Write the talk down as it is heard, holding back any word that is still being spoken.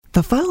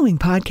The following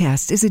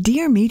podcast is a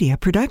Dear Media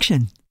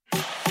production.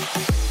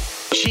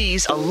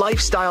 She's a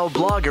lifestyle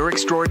blogger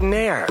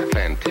extraordinaire.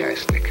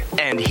 Fantastic.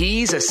 And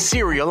he's a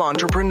serial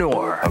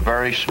entrepreneur. A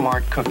very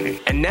smart cookie.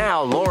 And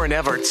now Lauren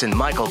Everts and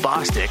Michael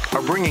Bosstick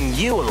are bringing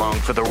you along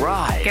for the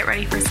ride. Get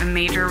ready for some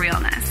major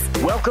realness.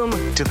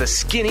 Welcome to the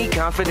Skinny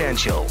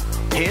Confidential.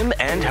 Him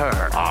and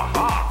her.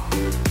 Aha!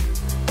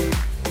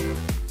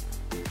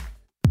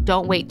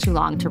 Don't wait too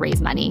long to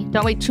raise money.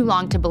 Don't wait too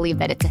long to believe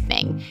that it's a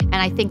thing. And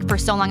I think for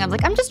so long, I'm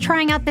like, I'm just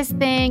trying out this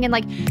thing. And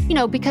like, you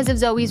know, because of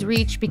Zoe's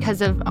reach, because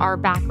of our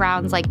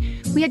backgrounds, like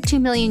we had 2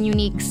 million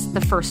uniques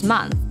the first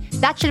month.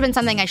 That should have been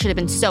something I should have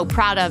been so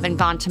proud of and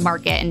gone to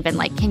market and been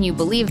like, can you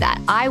believe that?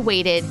 I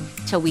waited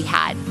till we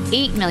had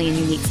 8 million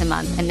uniques a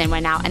month and then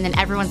went out. And then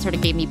everyone sort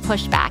of gave me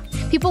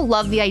pushback. People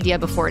love the idea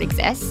before it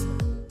exists.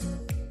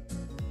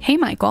 Hey,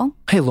 Michael.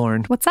 Hey,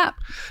 Lauren. What's up?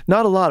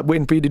 Not a lot.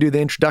 Waiting for you to do the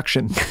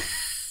introduction.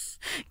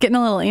 Getting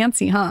a little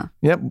antsy, huh?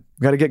 Yep.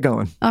 Got to get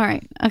going. All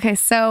right. Okay.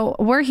 So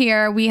we're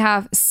here. We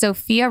have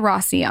Sophia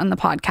Rossi on the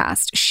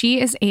podcast. She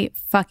is a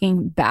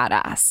fucking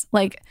badass.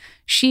 Like,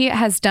 she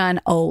has done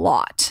a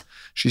lot.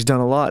 She's done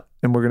a lot,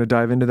 and we're going to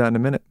dive into that in a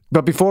minute.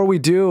 But before we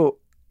do,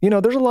 you know,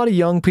 there's a lot of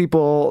young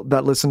people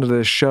that listen to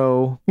this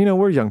show. You know,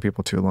 we're young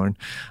people too, Lauren.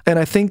 And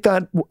I think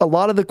that a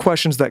lot of the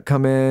questions that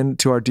come in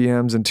to our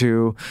DMs and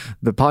to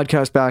the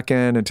podcast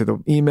backend and to the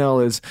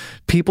email is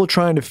people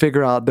trying to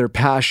figure out their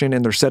passion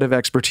and their set of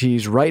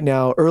expertise right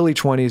now, early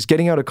 20s,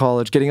 getting out of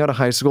college, getting out of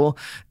high school.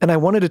 And I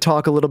wanted to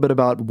talk a little bit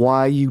about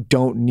why you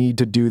don't need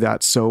to do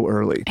that so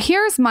early.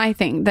 Here's my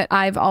thing that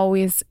I've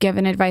always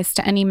given advice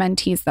to any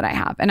mentees that I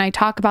have. And I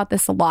talk about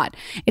this a lot.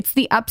 It's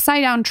the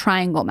upside down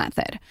triangle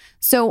method.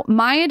 So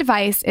my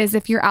advice is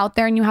if you're out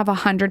there and you have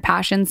 100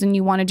 passions and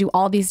you want to do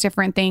all these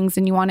different things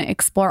and you want to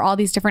explore all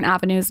these different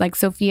avenues like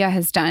Sophia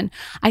has done,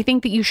 I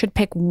think that you should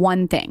pick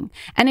one thing.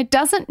 And it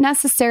doesn't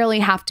necessarily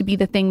have to be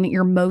the thing that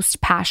you're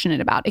most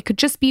passionate about. It could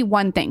just be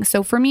one thing.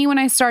 So for me, when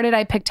I started,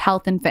 I picked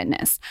health and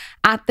fitness.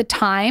 At the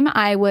time,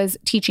 I was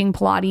teaching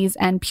Pilates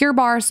and Pure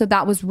Barre, so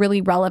that was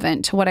really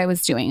relevant to what I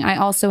was doing. I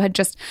also had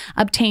just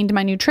obtained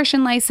my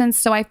nutrition license,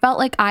 so I felt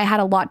like I had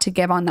a lot to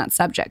give on that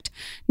subject.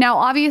 Now,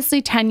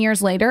 obviously, 10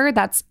 years later,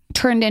 that's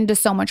turned into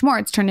so much more.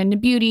 It's turned into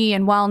beauty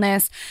and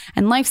wellness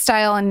and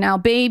lifestyle and now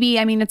baby.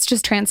 I mean, it's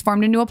just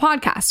transformed into a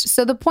podcast.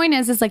 So the point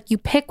is like you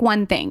pick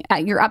one thing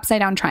at your upside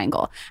down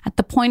triangle, at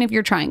the point of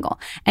your triangle,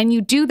 and you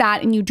do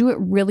that and you do it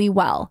really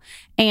well.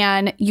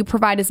 And you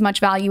provide as much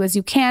value as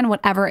you can,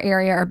 whatever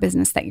area or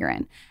business that you're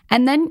in.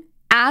 And then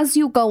as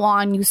you go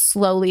on, you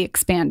slowly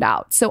expand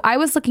out. So I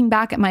was looking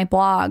back at my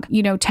blog,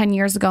 10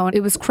 years ago, and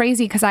it was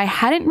crazy because I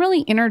hadn't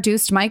really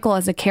introduced Michael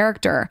as a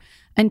character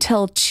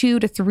until 2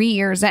 to 3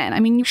 years in.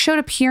 I mean, you showed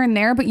up here and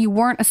there, but you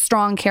weren't a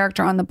strong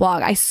character on the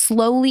blog. I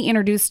slowly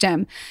introduced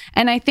him.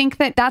 And I think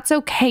that that's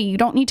okay. You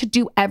don't need to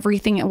do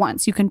everything at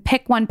once. You can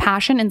pick one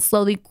passion and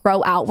slowly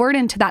grow outward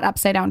into that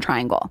upside down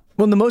triangle.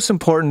 Well, the most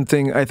important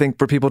thing I think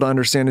for people to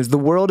understand is the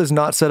world is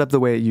not set up the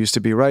way it used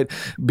to be, right?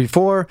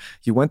 Before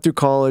you went through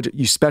college,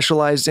 you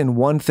specialized in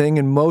one thing,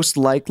 and most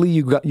likely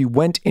you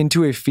went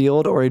into a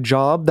field or a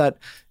job that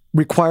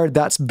required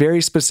that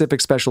very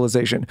specific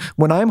specialization.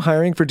 When I'm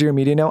hiring for Dear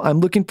Media now, I'm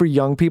looking for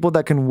young people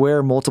that can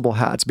wear multiple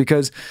hats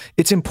because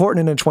it's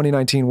important in a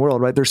 2019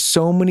 world, right? There's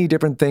so many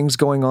different things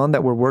going on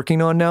that we're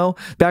working on now.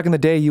 Back in the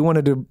day, you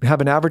wanted to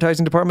have an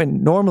advertising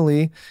department.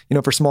 Normally,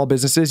 for small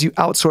businesses, you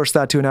outsource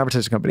that to an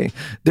advertising company.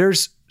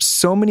 There's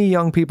so many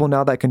young people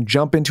now that can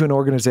jump into an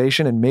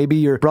organization, and maybe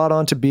you're brought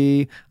on to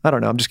be, I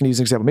don't know, I'm just going to use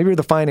an example. Maybe you're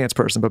the finance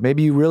person, but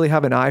maybe you really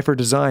have an eye for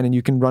design and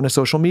you can run a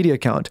social media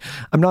account.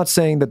 I'm not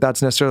saying that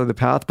that's necessarily the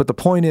path, but the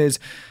point is,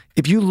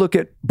 if you look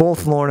at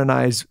both Lauren and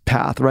I's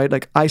path, right?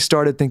 Like I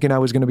started thinking I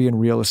was going to be in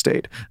real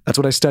estate. That's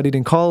what I studied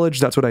in college.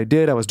 That's what I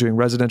did. I was doing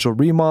residential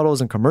remodels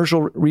and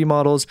commercial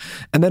remodels.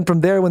 And then from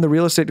there, when the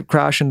real estate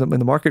crashed and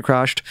the market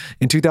crashed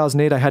in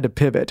 2008, I had to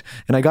pivot.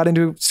 And I got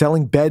into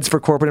selling beds for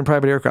corporate and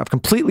private aircraft,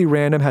 completely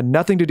random, had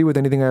nothing to do with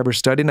anything I ever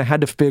studied. And I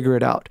had to figure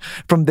it out.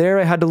 From there,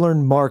 I had to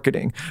learn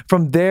marketing.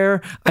 From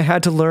there, I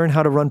had to learn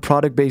how to run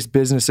product-based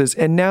businesses.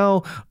 And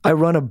now I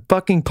run a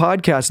fucking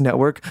podcast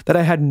network that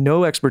I had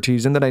no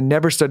expertise in, that I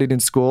never studied in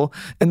school.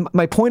 And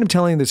my point of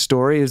telling this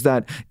story is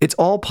that it's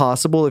all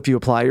possible if you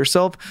apply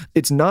yourself.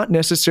 It's not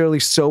necessarily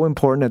so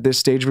important at this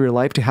stage of your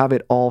life to have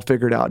it all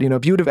figured out.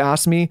 If you would have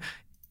asked me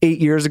 8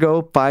 years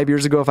ago, 5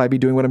 years ago, if I'd be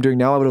doing what I'm doing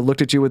now, I would have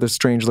looked at you with a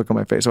strange look on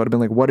my face. I would have been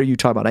like, what are you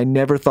talking about? I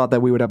never thought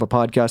that we would have a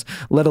podcast,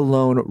 let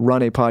alone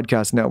run a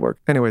podcast network.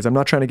 Anyways, I'm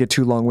not trying to get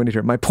too long-winded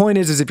here. My point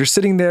is if you're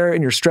sitting there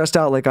and you're stressed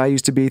out like I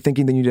used to be,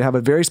 thinking that you need to have a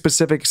very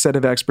specific set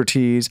of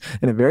expertise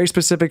and a very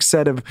specific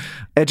set of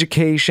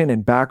education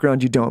and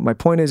background, you don't. My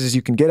point is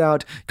you can get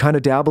out, kind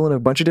of dabble in a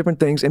bunch of different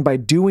things. And by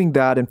doing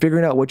that and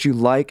figuring out what you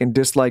like and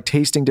dislike,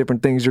 tasting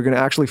different things, you're going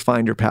to actually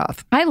find your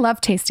path. I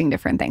love tasting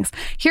different things.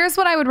 Here's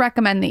what I would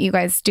recommend that you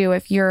guys do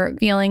if you're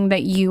feeling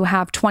that you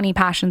have 20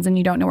 passions and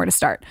you don't know where to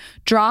start.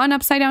 Draw an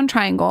upside down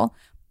triangle,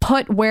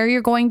 put where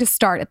you're going to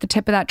start at the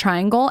tip of that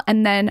triangle,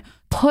 and then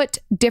put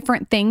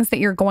different things that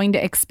you're going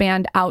to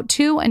expand out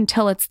to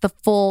until it's the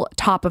full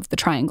top of the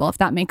triangle, if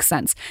that makes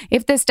sense.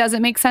 If this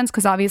doesn't make sense,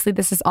 because obviously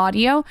this is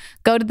audio,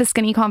 go to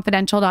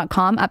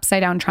theskinnyconfidential.com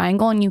upside down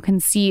triangle and you can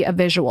see a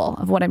visual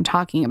of what I'm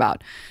talking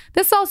about.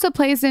 This also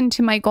plays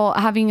into, Michael,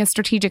 having a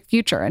strategic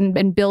future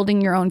and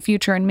building your own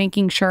future and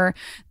making sure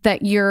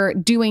that you're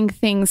doing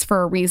things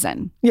for a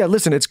reason. Yeah,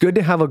 listen, it's good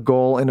to have a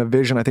goal and a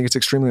vision. I think it's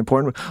extremely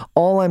important.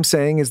 All I'm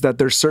saying is that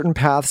there's certain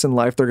paths in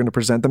life that are going to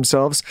present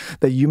themselves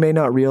that you may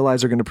not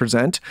realize are going to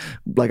present.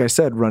 Like I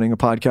said, running a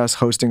podcast,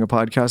 hosting a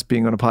podcast,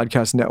 being on a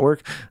podcast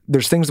network.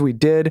 There's things we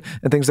did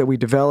and things that we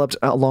developed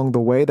along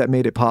the way that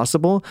made it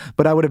possible.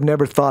 But I would have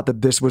never thought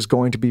that this was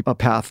going to be a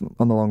path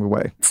along the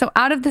way. So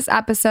out of this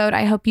episode,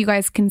 I hope you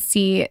guys can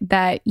see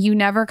that you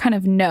never kind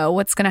of know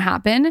what's going to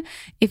happen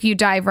if you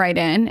dive right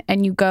in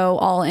and you go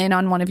all in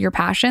on one of your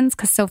passions,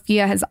 because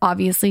Sophia has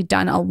obviously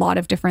done a lot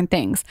of different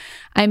things.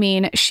 I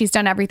mean, she's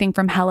done everything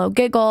from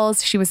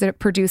HelloGiggles. She was a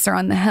producer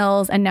on The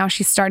Hills, and now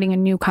she's starting a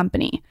new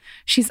company.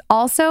 She's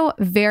also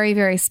very,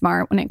 very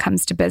smart when it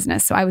comes to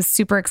business. So I was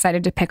super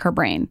excited to pick her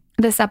brain.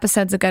 This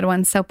episode's a good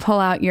one. So pull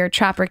out your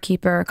Trapper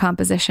Keeper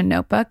composition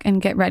notebook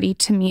and get ready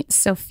to meet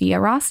Sophia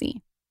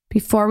Rossi.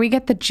 Before we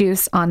get the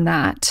juice on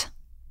that,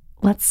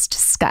 let's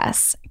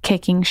discuss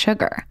kicking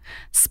sugar,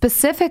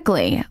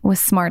 specifically with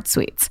Smart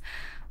Sweets.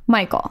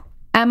 Michael,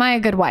 am I a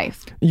good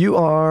wife? You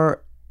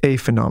are a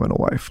phenomenal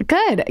wife.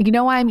 Good. You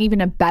know why I'm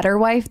even a better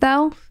wife,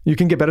 though? You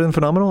can get better than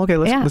phenomenal? Okay,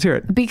 let's hear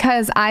it.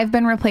 Because I've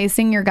been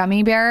replacing your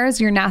gummy bears,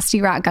 your Nasty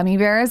Rat gummy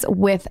bears,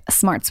 with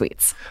Smart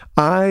Sweets.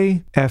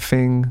 I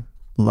effing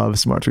love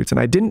Smart Sweets. And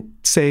I didn't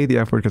say the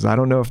F word because I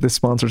don't know if this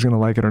sponsor is going to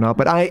like it or not,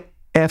 but I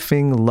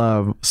effing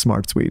love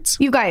Smart Sweets.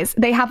 You guys,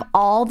 they have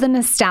all the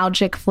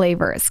nostalgic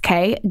flavors,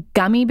 okay?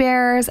 Gummy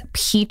bears,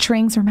 peach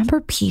rings, remember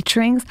peach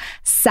rings?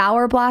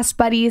 Sour Blast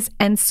Buddies,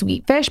 and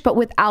Sweet Fish, but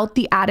without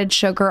the added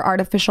sugar,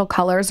 artificial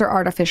colors, or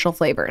artificial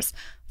flavors.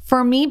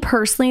 For me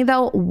personally,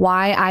 though,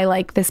 why I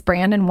like this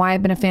brand and why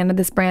I've been a fan of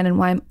this brand and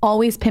why I'm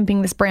always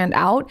pimping this brand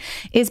out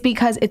is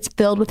because it's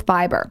filled with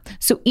fiber.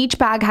 So each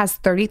bag has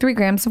 33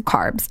 grams of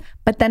carbs,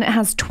 but then it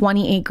has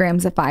 28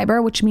 grams of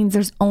fiber, which means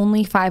there's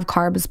only 5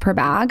 carbs per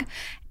bag.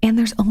 And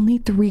there's only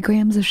 3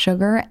 grams of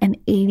sugar and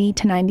 80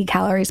 to 90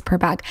 calories per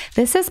bag.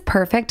 This is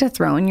perfect to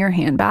throw in your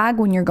handbag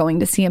when you're going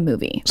to see a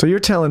movie. So you're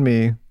telling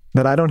me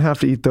that I don't have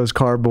to eat those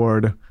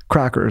cardboard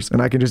crackers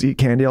and I can just eat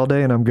candy all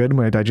day and I'm good.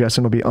 My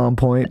digestion will be on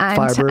point.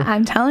 Fiber.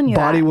 I'm telling you,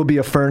 body will be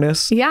a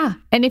furnace. Yeah.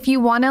 And if you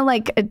want to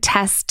like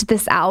test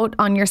this out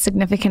on your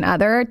significant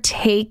other,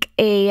 take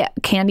a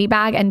candy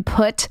bag and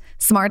put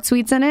Smart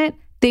Sweets in it.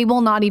 They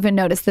will not even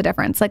notice the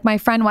difference. Like my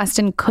friend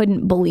Weston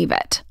couldn't believe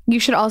it. You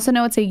should also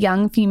know it's a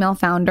young female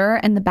founder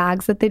and the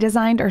bags that they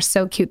designed are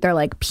so cute. They're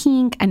like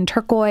pink and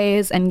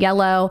turquoise and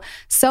yellow.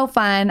 So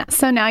fun.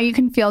 So now you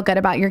can feel good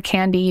about your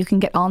candy. You can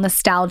get all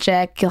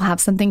nostalgic. You'll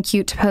have something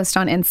cute to post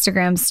on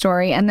Instagram's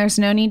story. And there's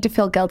no need to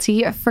feel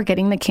guilty for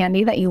getting the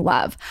candy that you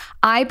love.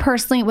 I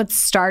personally would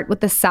start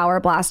with the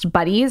Sour Blast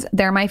Buddies.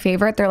 They're my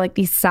favorite. They're like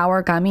these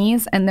sour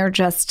gummies and they're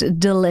just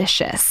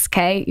delicious.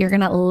 Okay. You're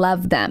going to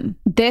love them.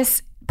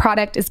 This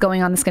product is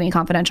going on the Skinny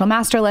Confidential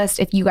Master List.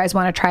 If you guys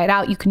want to try it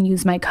out, you can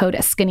use my code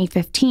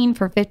SKINNY15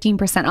 for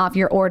 15% off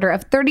your order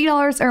of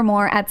 $30 or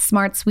more at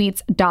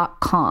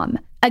smartsweets.com.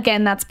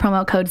 Again, that's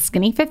promo code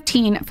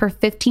SKINNY15 for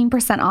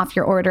 15% off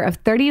your order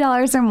of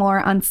 $30 or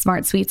more on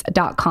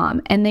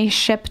smartsweets.com. And they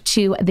ship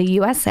to the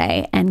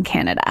USA and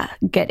Canada.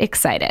 Get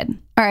excited.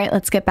 All right,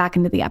 let's get back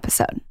into the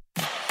episode.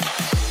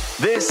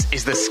 This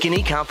is the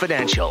Skinny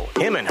Confidential,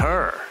 him and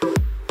her.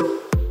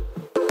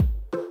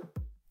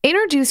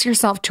 Introduce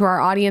yourself to our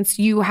audience.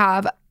 You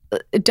have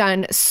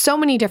done so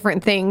many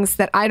different things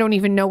that I don't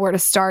even know where to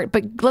start,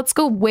 but let's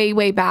go way,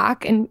 way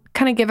back and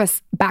kind of give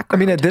us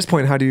background. I mean, at this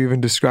point, how do you even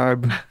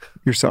describe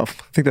yourself?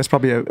 I think that's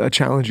probably a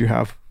challenge you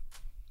have.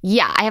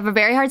 Yeah, I have a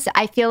very hard...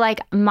 I feel like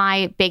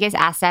my biggest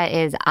asset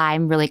is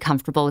I'm really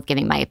comfortable with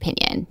giving my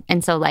opinion.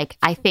 And so like,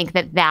 I think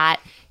that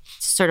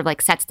sort of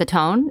like sets the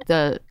tone.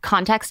 The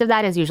context of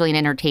that is usually in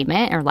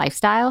entertainment or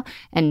lifestyle.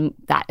 And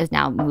that has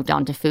now moved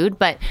on to food.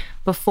 But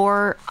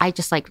before, I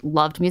just like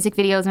loved music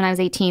videos when I was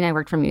 18. I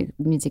worked for a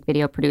music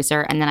video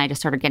producer. And then I just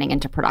started getting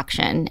into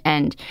production.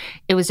 And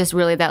it was just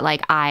really that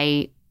like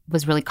I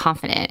was really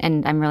confident.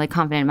 And I'm really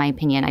confident in my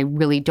opinion. I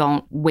really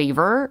don't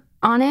waver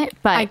on it.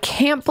 But I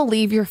can't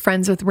believe you're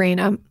friends with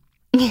Raina.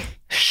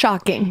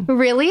 Shocking.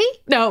 Really?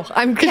 No,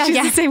 I'm just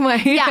the same way.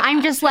 Yeah,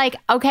 I'm just like,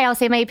 okay, I'll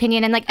say my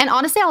opinion. And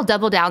honestly, I'll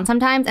double down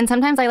sometimes. And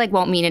sometimes I like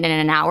won't mean it in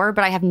an hour,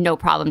 but I have no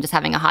problem just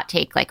having a hot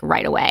take like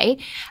right away.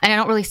 And I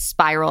don't really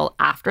spiral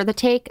after the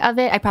take of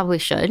it. I probably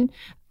should.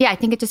 Yeah, I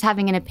think it's just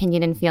having an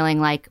opinion and feeling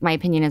like my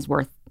opinion is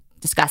worth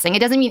discussing. It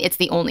doesn't mean it's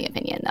the only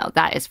opinion though.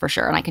 That is for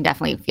sure. And I can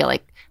definitely feel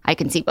like I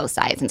can see both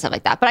sides and stuff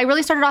like that. But I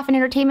really started off in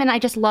entertainment. I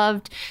just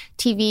loved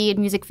TV and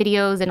music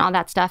videos and all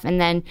that stuff. And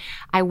then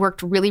I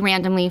worked really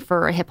randomly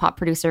for a hip hop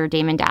producer,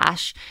 Damon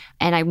Dash.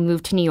 And I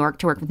moved to New York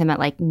to work with him at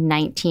like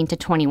 19 to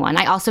 21.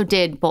 I also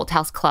did Bolt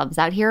House clubs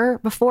out here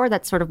before.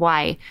 That's sort of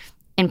why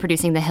in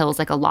producing The Hills,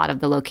 like a lot of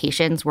the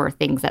locations were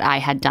things that I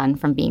had done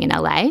from being in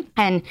LA.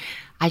 And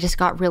I just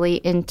got really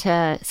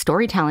into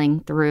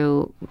storytelling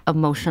through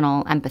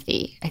emotional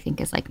empathy, I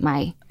think is like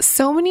my...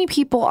 So many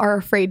people are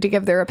afraid to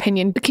give their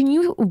opinion. Can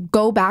you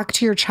go back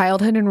to your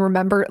childhood and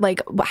remember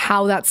like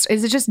how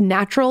is it just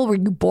natural? Were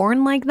you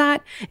born like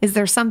that? Is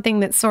there something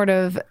that sort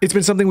of... It's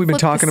been something we've been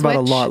talking about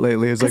a lot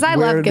lately. Is like I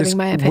love giving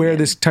my opinion. Where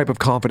this type of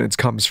confidence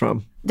comes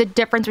from. The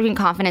difference between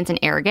confidence and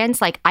arrogance,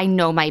 like I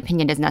know my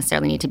opinion doesn't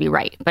necessarily need to be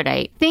right, but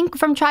I think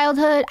from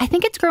childhood, I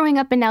think it's growing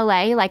up in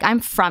LA, like I'm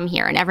from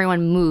here and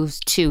everyone moves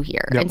to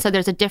here. Yep. And so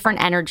there's a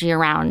different energy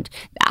around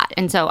that.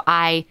 And so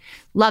I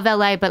love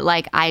LA, but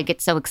like I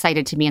get so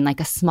excited to be in like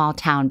a small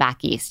town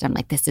back east. I'm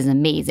like, this is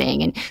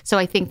amazing. And so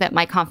I think that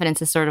my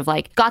confidence is sort of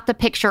like got the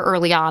picture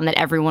early on that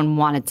everyone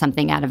wanted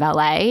something out of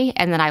LA.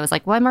 And then I was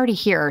like, well, I'm already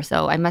here.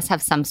 So I must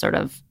have some sort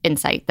of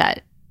insight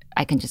that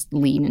I can just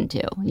lean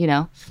into, you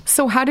know?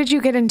 So how did you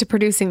get into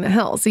producing The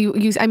Hills? You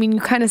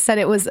kind of said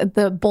it was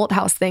the Bolt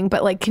House thing,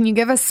 but like, can you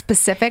give us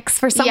specifics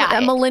for some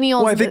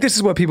millennials? Well, I think this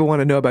is what people want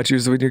to know about you.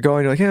 So when you're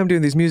going, you're like, hey, I'm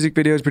doing these music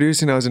videos,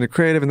 producing, I was into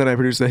creative, and then I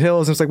produced The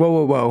Hills. And it's like,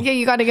 whoa. Yeah,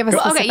 you got to give us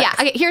specifics.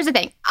 Okay, here's the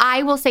thing.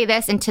 I will say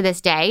this, and to this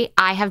day,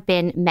 I have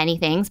been many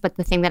things, but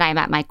the thing that I'm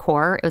at my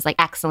core, it was like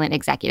excellent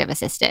executive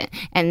assistant.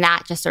 And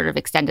that just sort of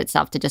extended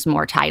itself to just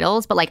more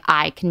titles, but like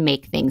I can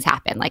make things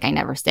happen. Like I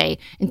never say,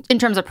 in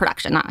terms of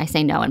production, I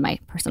say no in my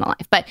personal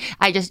life, but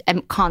I just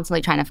am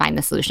constantly trying to find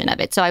the solution of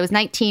it. So I was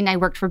 19. I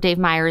worked for Dave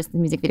Meyers, the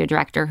music video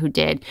director who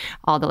did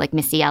all the like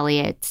Missy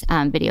Elliott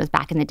videos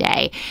back in the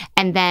day.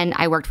 And then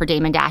I worked for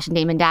Damon Dash, and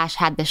Damon Dash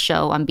had this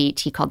show on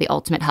BET called The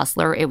Ultimate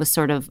Hustler. It was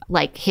sort of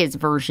like his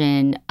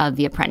version of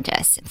The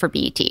Apprentice for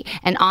BET.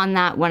 And on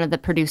that, one of the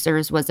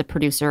producers was a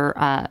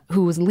producer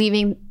who was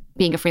leaving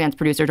being a freelance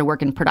producer to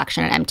work in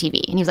production at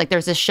MTV. And he was like,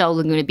 there's this show,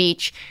 Laguna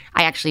Beach.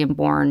 I actually am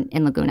born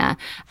in Laguna.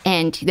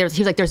 And he was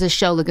like, there's this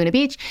show, Laguna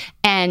Beach,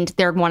 and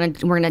we're going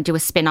to do a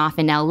spinoff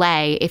in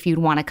LA if you'd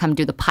want to come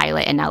do the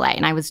pilot in LA.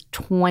 And I was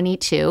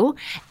 22.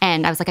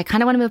 And I was like, I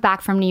kind of want to move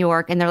back from New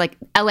York. And they're like,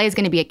 LA is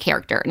going to be a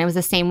character. And it was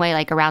the same way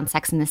like around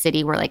Sex and the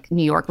City where like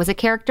New York was a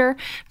character.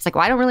 I was like,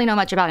 well, I don't really know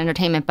much about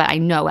entertainment, but I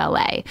know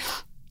LA.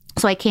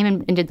 So I came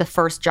in and did the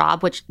first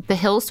job, which The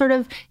Hills sort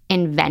of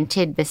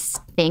invented this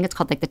thing. It's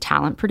called like the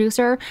talent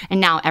producer. And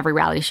now every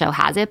reality show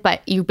has it.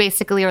 But you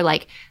basically are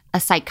like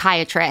a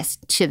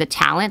psychiatrist to the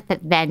talent that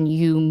then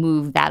you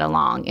move that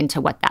along into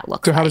what that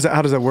looks like. So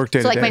how does that work day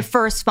to day? So like my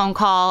first phone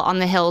call on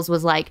The Hills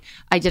was like,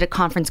 I did a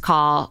conference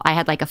call. I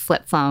had like a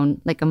flip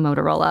phone, like a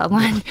Motorola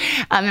one.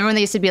 Remember when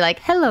they used to be like,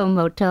 hello,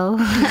 Moto?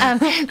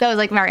 That was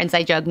like our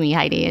inside joke, me,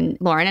 Heidi, and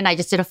Lauren. And I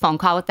just did a phone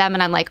call with them.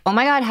 And I'm like, oh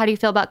my God, how do you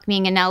feel about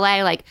being in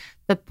LA? Like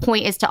the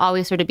point is to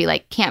always sort of be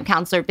like camp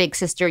counselor, big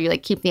sister. You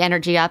like keep the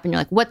energy up and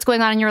you're like, what's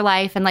going on in your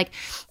life? And like,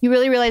 you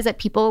really realize that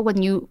people,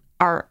 when you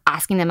are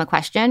asking them a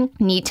question,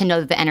 need to know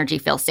that the energy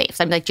feels safe.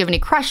 So I'm like, do you have any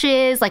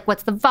crushes? Like,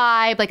 what's the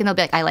vibe? Like, and they'll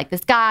be like, I like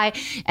this guy.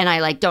 And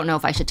I like, don't know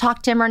if I should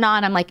talk to him or not.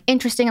 And I'm like,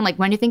 interesting. I'm like,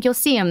 when do you think you'll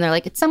see him? They're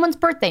like, it's someone's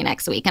birthday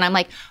next week. And I'm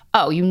like,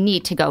 oh, you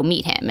need to go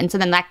meet him. And so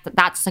then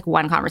that's like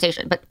one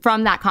conversation. But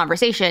from that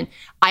conversation,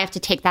 I have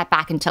to take that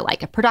back into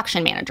like a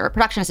production manager, a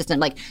production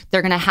assistant. Like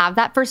they're going to have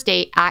that first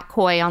date at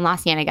Koi on La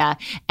Cienega,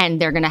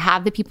 and they're going to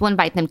have the people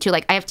invite them to.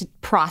 Like, I have to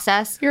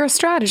process. You're a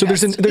strategist.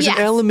 So there's an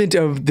element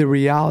of the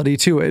reality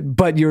to it,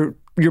 but you're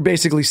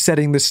basically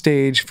setting the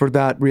stage for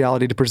that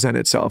reality to present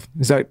itself.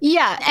 Is that?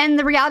 Yeah. And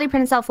the reality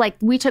print itself, like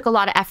we took a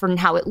lot of effort in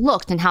how it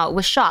looked and how it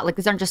was shot. Like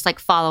these aren't just like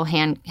follow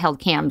handheld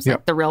cams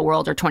like the real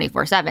world or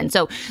 24/7.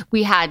 So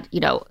we had,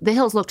 The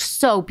Hills looked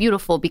so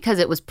beautiful because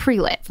it was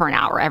pre-lit for an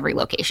hour every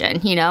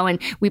location,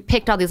 and we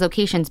picked all these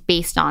locations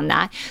based on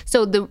that.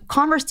 So the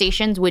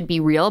conversations would be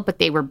real, but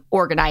they were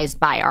organized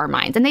by our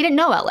minds. And they didn't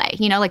know LA,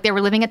 like they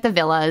were living at the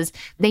villas.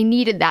 They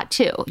needed that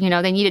too.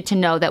 They needed to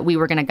know that we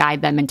were going to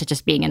guide them into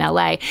just being in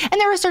LA.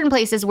 And there were certain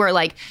places where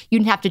like you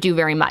didn't have to do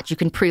very much. You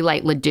can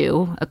pre-light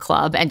Ledoux, a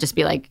club, and just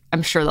be like,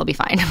 I'm sure they'll be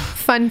fine.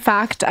 Fun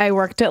fact, I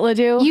worked at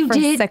Ledoux for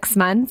 6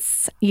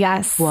 months.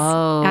 Yes.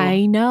 Whoa.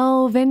 I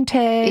know,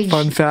 vintage.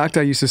 Fun fact,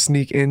 I used to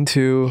sneak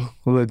into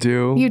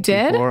Ledoux. You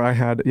did? Before I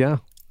had,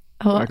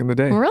 back in the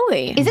day.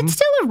 Really? Is it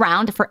still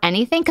around for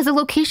anything? Because the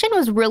location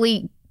was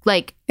really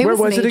like... Where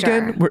was it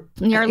again?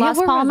 Near Las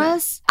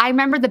Palmas. I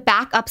remember the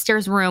back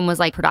upstairs room was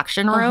like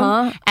production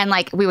room. And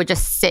like we would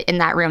just sit in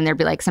that room. There'd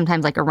be like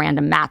sometimes like a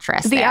random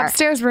mattress The there.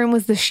 upstairs room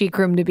was the chic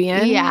room to be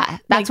in. Yeah.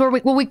 That's where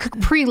we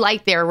could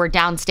pre-light there. Where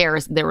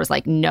downstairs there was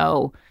like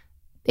no...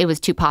 It was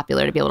too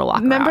popular to be able to walk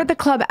around. Remember the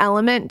club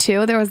Element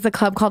too? There was the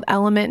club called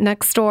Element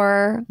next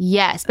door.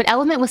 Yes. But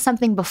Element was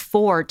something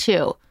before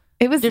too.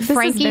 It was... Did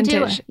Frankie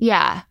do it?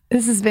 Yeah.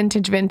 This is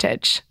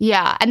vintage.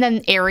 Yeah. And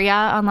then Area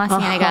on La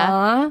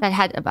Cienega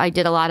I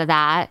did a lot of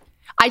that.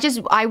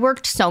 I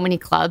worked so many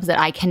clubs that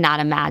I cannot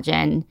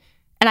imagine.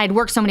 And I'd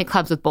worked so many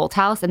clubs with Bolt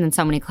House and then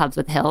so many clubs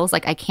with Hills.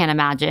 Like I can't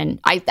imagine.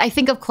 I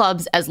think of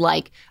clubs as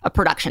like a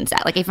production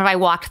set. Like if I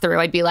walked through,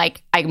 I'd be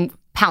like, I'm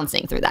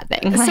pouncing through that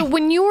thing. So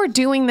when you were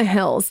doing The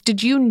Hills,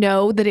 did you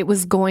know that it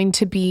was going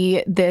to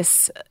be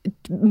this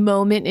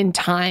moment in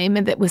time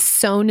and that was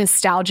so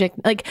nostalgic?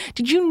 Like,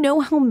 did you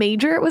know how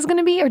major it was going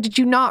to be, or did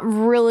you not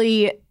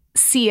really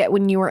see it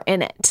when you were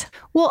in it?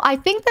 Well, I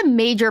think the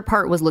major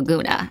part was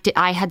Laguna.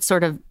 I had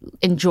sort of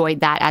enjoyed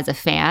that as a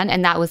fan,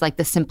 and that was like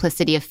the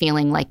simplicity of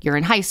feeling like you're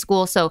in high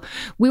school. So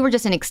we were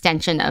just an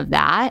extension of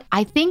that.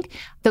 I think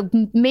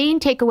the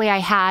main takeaway I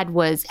had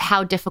was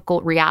how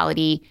difficult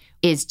reality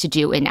is to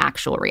do in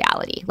actual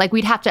reality. Like,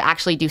 we'd have to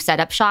actually do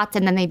setup shots,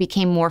 and then they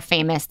became more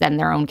famous than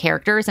their own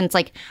characters. And it's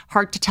like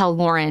hard to tell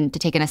Lauren to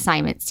take an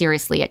assignment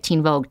seriously at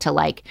Teen Vogue to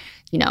like,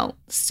 you know,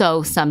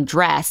 sew some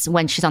dress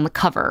when she's on the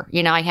cover.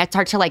 You know, I had to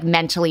hard to like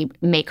mentally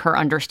make her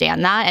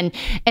understand that. And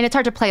it's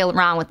hard to play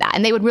around with that.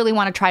 And they would really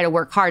want to try to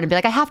work hard and be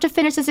like, I have to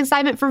finish this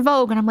assignment for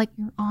Vogue. And I'm like,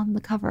 you're on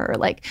the cover.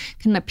 Like,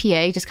 can a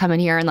PA just come in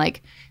here and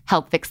like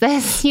help fix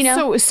this, you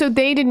know? So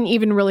they didn't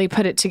even really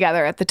put it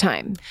together at the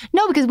time.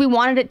 No, because we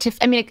wanted it to,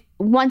 I mean,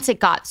 once it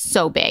got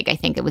so big, I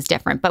think it was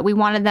different, but we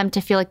wanted them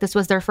to feel like this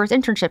was their first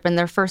internship and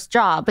their first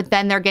job. But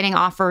then they're getting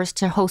offers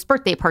to host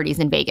birthday parties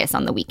in Vegas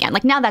on the weekend.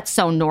 Like, now that's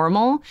so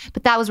normal,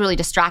 but that was really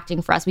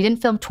distracting for us. We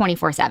didn't film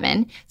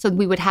 24/7. So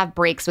we would have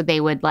breaks where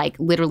they would like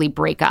literally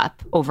break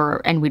up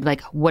over, and we'd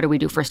like, what do we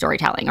do for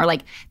storytelling? Or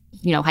like,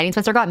 you know, Heidi and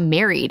Spencer got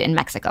married in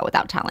Mexico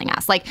without telling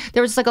us. Like,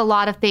 there was just like a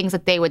lot of things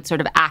that they would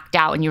sort of act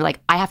out, and you're like,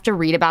 I have to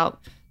read about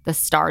the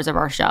stars of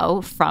our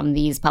show from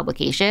these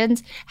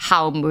publications.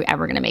 How are we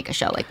ever going to make a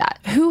show like that?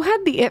 Who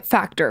had the it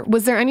factor?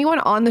 Was there anyone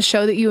on the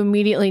show that you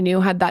immediately knew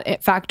had that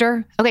it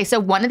factor? Okay, so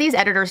one of these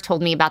editors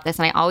told me about this,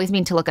 and I always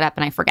mean to look it up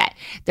and I forget.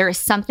 There is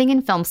something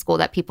in film school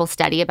that people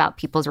study about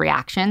people's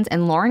reactions,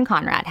 and Lauren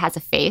Conrad has a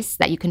face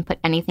that you can put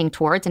anything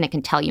towards and it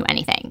can tell you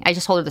anything. I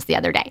just told her this the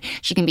other day.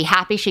 She can be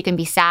happy, she can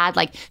be sad.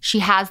 Like, she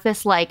has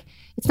this like,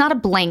 it's not a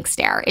blank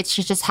stare.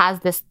 She just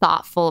has this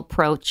thoughtful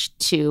approach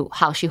to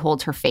how she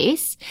holds her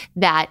face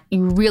that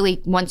you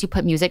really, once you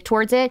put music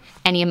towards it,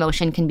 any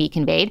emotion can be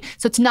conveyed.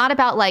 So it's not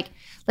about like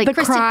the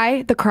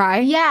cry.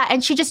 Yeah,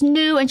 and she just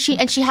knew, and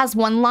she has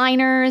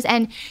one-liners,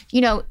 and you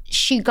know,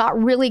 she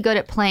got really good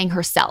at playing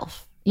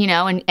herself. You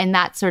know, and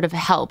that sort of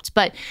helped.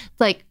 But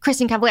like,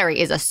 Kristen Cavallari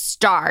is a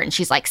star, and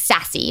she's like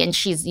sassy, and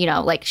she's, you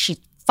know, like she's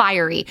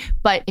fiery.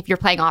 But if you're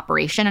playing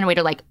Operation and a way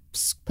to like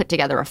put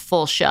together a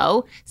full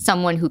show,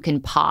 someone who can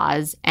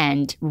pause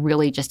and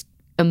really just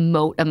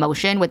emote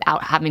emotion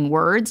without having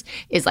words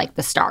is like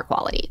the star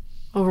quality.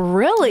 Oh,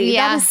 really?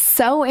 Yeah. That is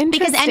so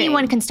interesting. Because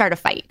anyone can start a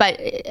fight. But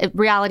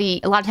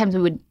reality, a lot of times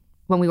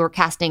when we were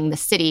casting the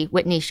City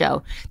Whitney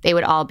show, they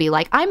would all be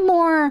like, I'm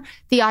more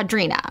the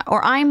Audrina,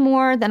 or I'm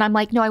more than, I'm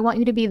like, no, I want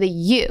you to be the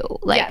you.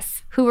 Like,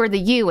 yes. Who are the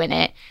you in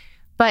it?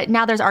 But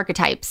now there's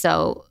archetypes.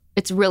 So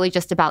it's really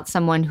just about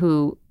someone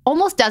who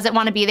almost doesn't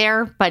want to be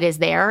there, but is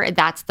there.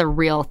 That's the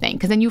real thing.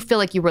 Because then you feel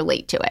like you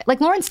relate to it.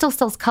 Like, Lauren still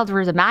sells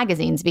covers of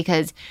magazines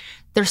because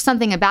there's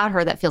something about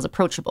her that feels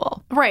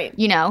approachable. Right.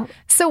 You know?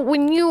 So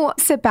when you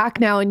sit back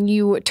now and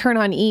you turn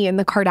on E and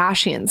the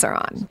Kardashians are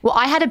on. Well,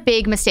 I had a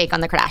big mistake on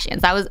the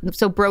Kardashians.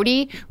 So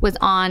Brody was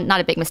on, not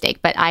a big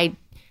mistake, but I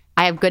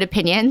have good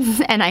opinions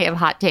and I have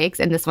hot takes.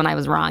 And this one I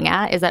was wrong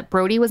at, is that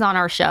Brody was on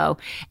our show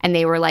and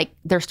they were like,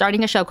 they're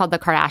starting a show called The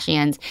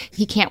Kardashians.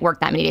 He can't work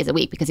that many days a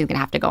week because he's going to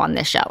have to go on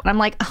this show. And I'm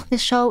like, oh, this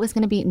show is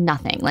going to be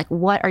nothing. Like,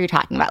 what are you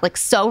talking about? Like,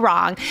 so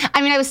wrong.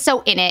 I mean, I was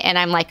so in it, and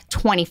I'm like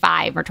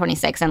 25 or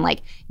 26 and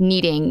like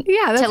needing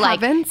to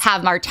like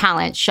have our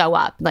talent show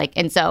up. Like,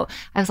 and so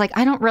I was like,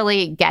 I don't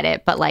really get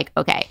it, but like,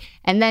 okay.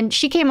 And then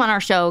she came on our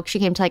show. She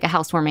came to like a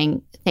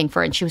housewarming thing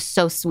for it, and she was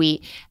so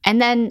sweet.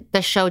 And then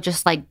the show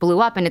just like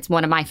blew up, and it's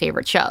one of my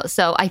favorite shows.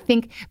 So I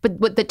think, but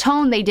what the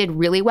tone they did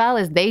really well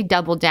is they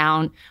doubled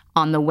down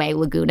on the way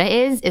Laguna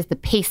is the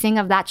pacing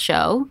of that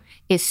show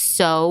is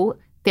so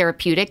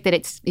therapeutic that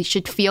it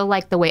should feel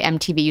like the way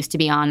MTV used to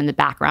be on in the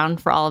background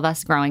for all of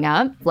us growing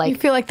up. Like, you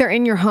feel like they're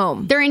in your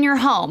home. They're in your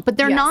home, but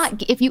they're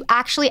not. If you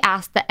actually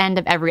ask the end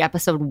of every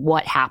episode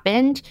what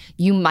happened,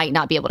 you might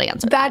not be able to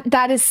answer that.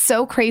 That is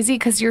so crazy,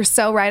 because you're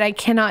so right. I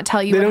cannot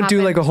tell you. They what don't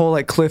happened. do like a whole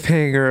like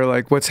cliffhanger,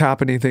 like what's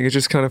happening thing. It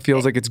just kind of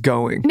feels like it's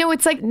going. No,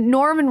 it's like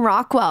Norman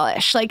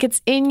Rockwell-ish. Like, it's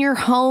in your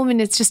home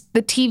and it's just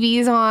the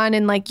TV's on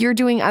and like you're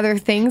doing other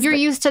things. You're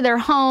used to their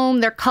home,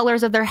 their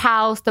colors of their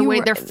house, the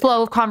way their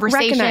flow of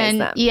conversation.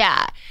 Them.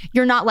 Yeah.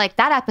 You're not like,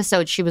 that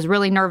episode, she was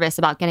really nervous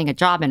about getting a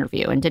job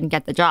interview and didn't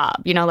get the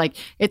job. You know, like,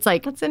 it's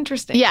like, that's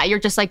interesting. Yeah. You're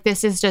just like,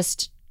 this is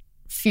just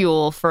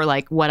fuel for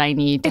like what I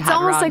need to have. It's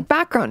almost around. like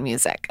background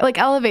music, like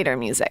elevator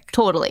music.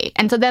 Totally.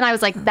 And so then I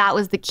was like, that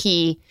was the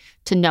key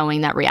to knowing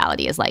that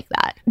reality is like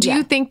that. Do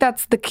you think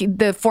that's the key,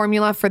 the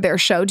formula for their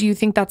show? Do you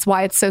think that's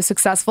why it's so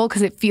successful?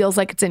 Because it feels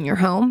like it's in your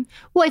home?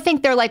 Well, I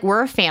think they're like,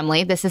 we're a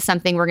family. This is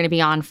something we're going to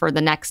be on for the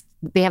next,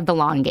 they have the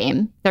long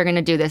game. They're going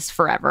to do this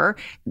forever.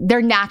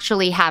 They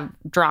naturally have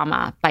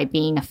drama by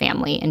being a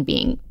family and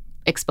being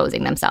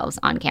exposing themselves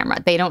on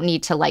camera. They don't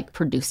need to like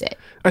produce it.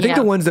 I think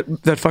the ones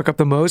that fuck up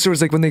the most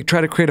is like when they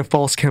try to create a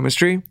false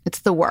chemistry. It's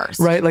the worst.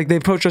 Right? Like they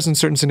approach us in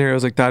certain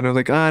scenarios like that and they're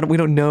like, we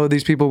don't know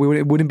these people.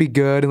 It wouldn't be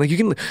good. And like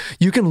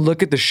you can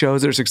look at the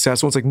shows that are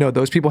successful. It's like, no,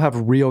 those people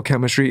have real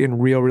chemistry in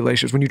real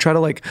relationships. When you try to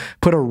like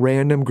put a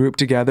random group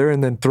together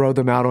and then throw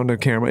them out on a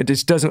camera,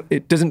 it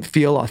doesn't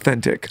feel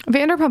authentic.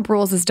 Vanderpump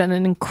Rules has done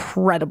an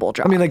incredible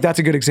job. I mean, like that's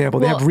a good example.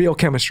 They have real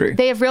chemistry.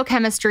 They have real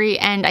chemistry.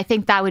 And I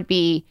think that would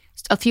be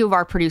a few of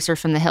our producers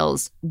from The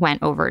Hills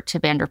went over to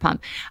Vanderpump.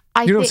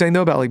 You know what I'm saying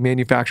though about like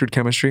manufactured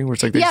chemistry where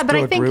it's like they just but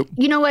throw I a think, group?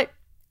 you know what?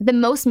 The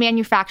most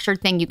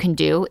manufactured thing you can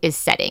do is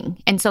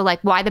setting. And so like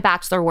why The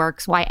Bachelor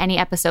works, why any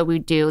episode we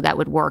do that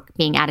would work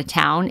being out of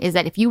town is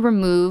that if you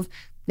remove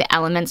the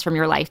elements from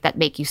your life that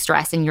make you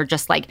stress and you're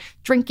just like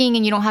drinking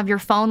and you don't have your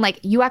phone, like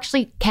you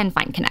actually can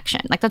find connection.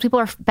 Like those people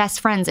are best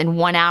friends in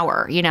 1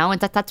 hour, you know?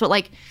 And that's what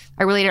like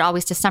I related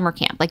always to summer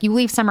camp. Like you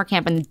leave summer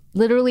camp and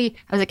literally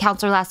I was a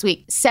counselor last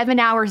week, 7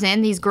 hours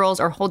in, these girls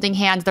are holding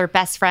hands, they're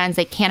best friends.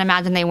 They can't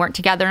imagine they weren't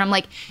together. And I'm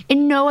like,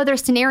 in no other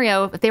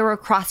scenario, if they were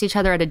across each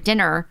other at a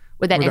dinner,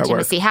 would that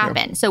intimacy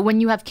happen? Yeah. So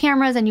when you have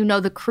cameras and you know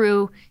the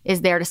crew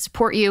is there to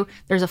support you,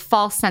 there's a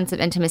false sense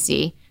of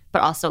intimacy,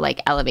 but also like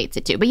elevates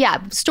it too. But yeah,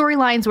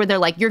 storylines where they're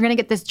like, you're going to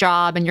get this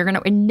job and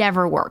it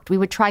never worked. We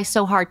would try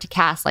so hard to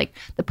cast like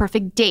the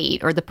perfect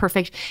date or the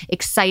perfect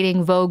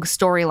exciting Vogue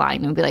storyline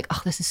and we'd be like,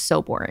 oh, this is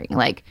so boring.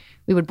 Like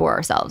we would bore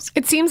ourselves.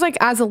 It seems like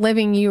as a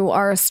living, you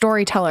are a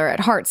storyteller at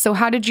heart. So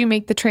how did you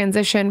make the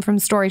transition from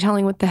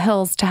storytelling with The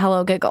Hills to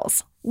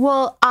HelloGiggles?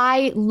 Well,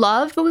 I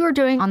loved what we were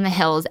doing on The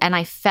Hills and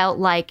I felt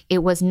like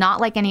it was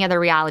not like any other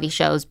reality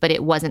shows, but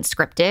it wasn't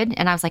scripted.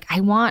 And I was like, I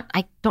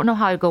don't know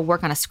how I'd go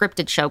work on a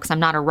scripted show because I'm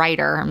not a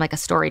writer. I'm like a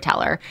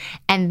storyteller.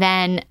 And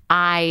then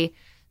I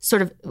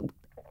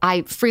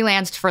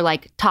freelanced for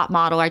like Top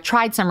Model. I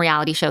tried some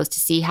reality shows to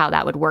see how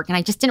that would work. And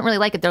I just didn't really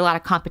like it. There are a lot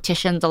of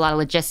competitions, a lot of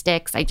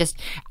logistics. I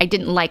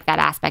didn't like that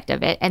aspect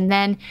of it. And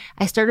then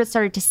I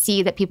started to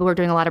see that people were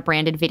doing a lot of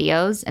branded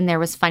videos and there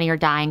was Funny or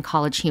Die and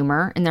College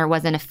Humor. And there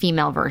wasn't a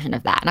female version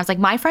of that. And I was like,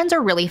 my friends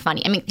are really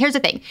funny. I mean, here's the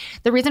thing.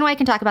 The reason why I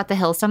can talk about The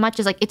Hills so much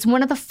is like, it's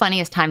one of the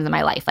funniest times in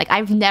my life. Like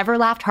I've never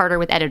laughed harder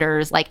with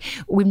editors. Like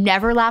we've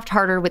never laughed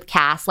harder with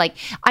cast. Like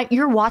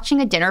you're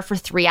watching a dinner for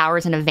 3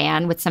 hours in a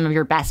van with some of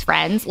your best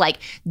friends, like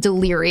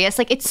delirious.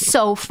 Like it's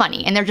so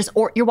funny. And they're just,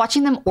 you're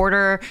watching them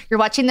order, you're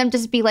watching them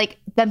just be like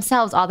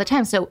themselves all the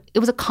time. So it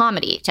was a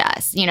comedy to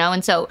us, you know?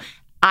 And so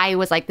I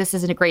was like, this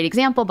isn't a great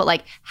example, but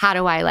like, how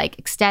do I like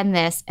extend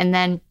this? And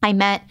then I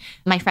met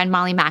my friend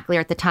Molly Mackler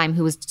at the time,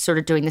 who was sort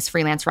of doing this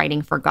freelance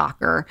writing for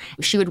Gawker.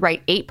 She would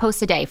write 8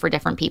 posts a day for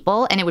different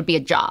people and it would be a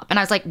job. And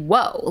I was like,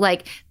 whoa,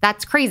 like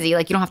that's crazy.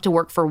 Like you don't have to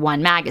work for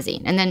one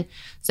magazine. And then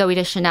Zoe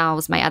Deschanel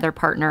was my other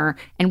partner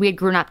and we had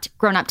grown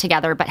up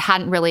together, but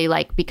hadn't really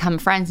like become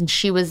friends. And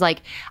she was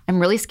like,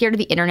 I'm really scared of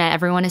the internet.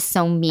 Everyone is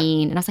so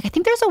mean. And I was like, I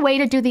think there's a way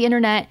to do the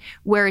internet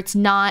where it's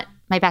not.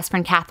 My best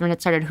friend Catherine had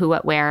started Who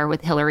What Wear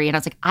with Hillary. And I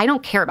was like, I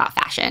don't care about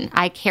fashion.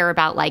 I care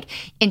about like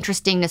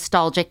interesting,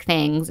 nostalgic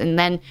things. And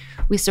then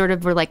we sort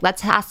of were like,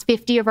 let's ask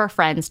 50 of our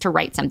friends to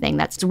write something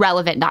that's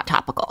relevant, not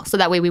topical. So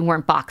that way we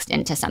weren't boxed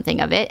into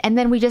something of it. And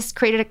then we just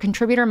created a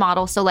contributor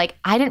model. So like,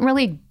 I didn't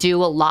really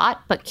do a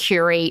lot, but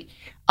curate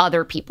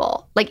other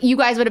people. Like you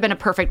guys would have been a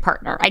perfect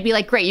partner. I'd be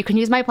like, great, you can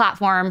use my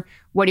platform.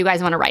 What do you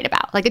guys want to write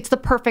about? Like it's the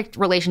perfect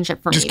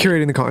relationship for me. Just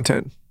curating the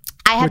content.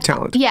 With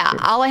talent. Yeah.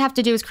 All I have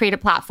to do is create a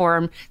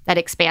platform that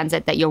expands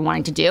it that you're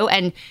wanting to do.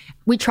 And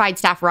we tried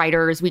staff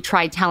writers. We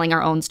tried telling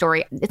our own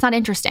story. It's not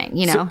interesting,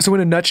 you know? So in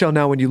a nutshell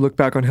now, when you look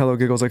back on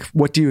HelloGiggles, like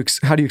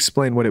how do you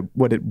explain what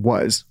it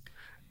was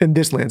in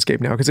this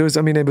landscape now? Because it was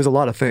a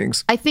lot of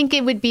things. I think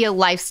it would be a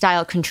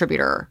lifestyle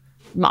contributor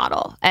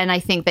model. And I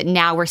think that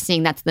now we're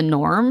seeing that's the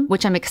norm,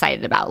 which I'm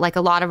excited about. Like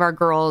a lot of our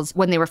girls,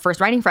 when they were first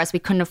writing for us, we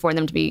couldn't afford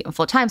them to be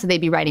full time. So they'd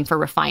be writing for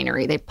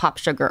Refinery, they'd Pop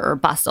Sugar or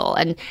Bustle.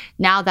 And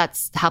now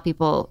that's how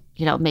people,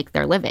 you know, make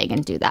their living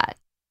and do that.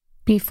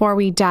 Before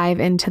we dive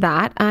into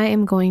that, I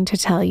am going to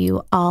tell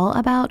you all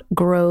about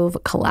Grove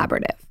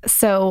Collaborative.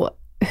 So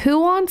who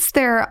wants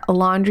their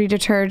laundry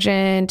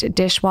detergent,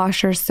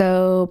 dishwasher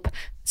soap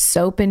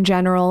in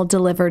general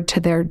delivered to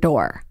their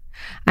door?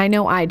 I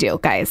know I do,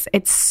 guys.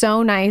 It's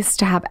so nice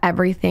to have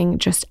everything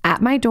just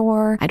at my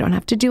door. I don't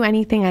have to do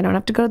anything. I don't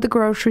have to go to the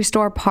grocery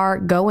store,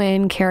 park, go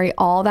in, carry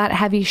all that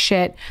heavy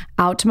shit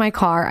out to my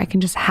car. I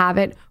can just have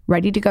it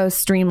ready to go,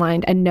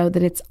 streamlined, and know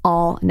that it's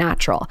all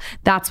natural.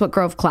 That's what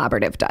Grove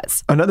Collaborative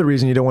does. Another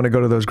reason you don't want to go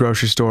to those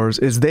grocery stores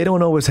is they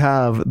don't always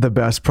have the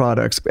best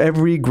products.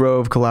 Every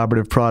Grove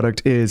Collaborative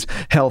product is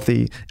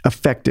healthy,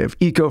 effective,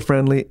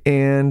 eco-friendly,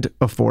 and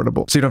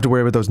affordable. So you don't have to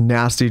worry about those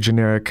nasty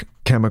generic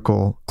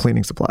chemical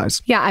cleaning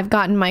supplies. Yeah, I've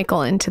gotten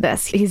Michael into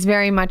this. He's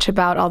very much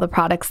about all the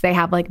products they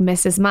have, like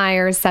Mrs.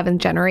 Meyer's, 7th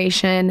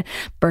Generation,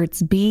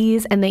 Burt's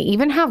Bees, and they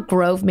even have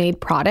Grove made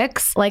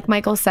products. Like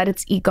Michael said,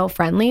 it's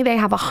eco-friendly. They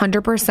have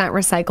 100%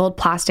 recycled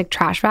plastic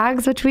trash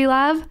bags, which we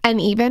love,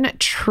 and even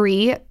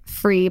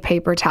tree-free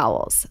paper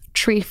towels.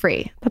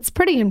 Tree-free. That's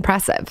pretty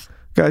impressive.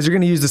 Guys, you're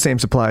going to use the same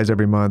supplies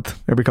every month,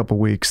 every couple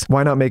weeks.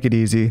 Why not make it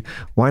easy?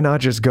 Why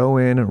not just go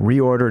in,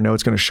 reorder, know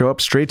it's going to show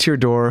up straight to your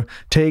door,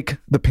 take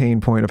the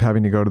pain point of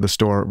having to go to the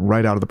store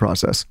right out of the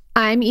process?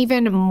 I'm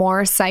even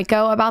more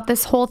psycho about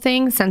this whole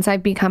thing since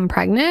I've become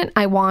pregnant.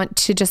 I want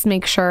to just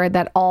make sure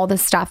that all the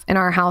stuff in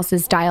our house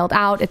is dialed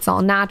out. It's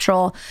all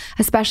natural,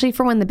 especially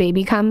for when the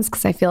baby comes,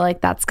 because I feel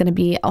like that's going to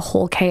be a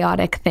whole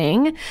chaotic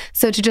thing.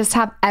 So to just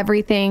have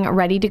everything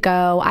ready to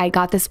go, I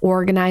got this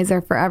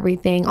organizer for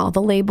everything. All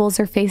the labels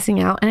are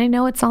facing out, and I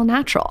know it's all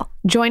natural.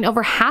 Join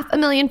over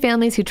 500,000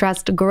 families who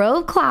trust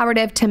Grove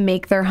Collaborative to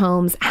make their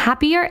homes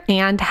happier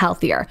and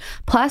healthier.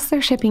 Plus,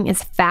 their shipping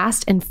is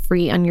fast and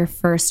free on your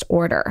first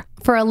order.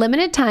 For a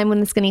limited time, when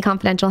the Skinny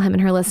Confidential, him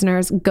and her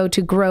listeners go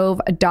to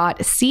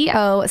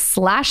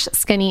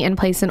grove.co/skinny and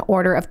place an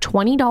order of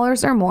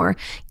 $20 or more,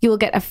 you will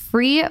get a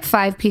free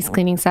 5-piece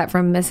cleaning set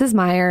from Mrs.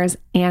 Meyer's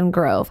and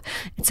Grove.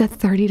 It's a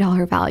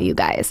 $30 value,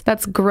 guys.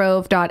 That's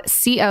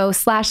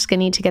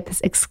grove.co/skinny to get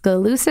this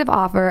exclusive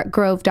offer,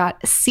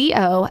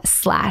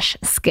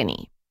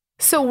 grove.co/skinny.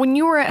 So when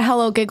you were at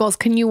HelloGiggles,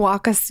 can you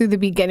walk us through the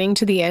beginning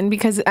to the end?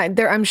 Because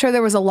I'm sure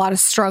there was a lot of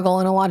struggle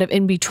and a lot of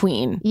in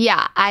between.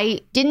 Yeah,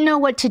 I didn't know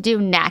what to do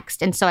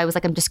next. And so I was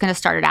like, I'm just going to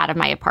start it out of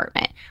my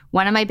apartment.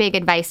 One of my big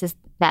advices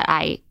that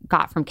I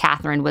got from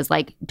Catherine was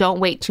like, don't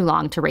wait too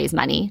long to raise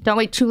money. Don't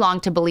wait too long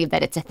to believe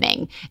that it's a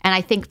thing. And I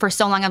think for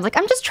so long, I was like,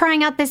 I'm just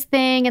trying out this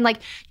thing. And like,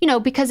 you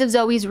know, because of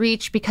Zoe's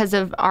reach, because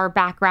of our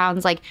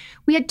backgrounds, like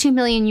we had 2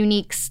 million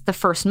uniques the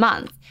first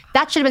month.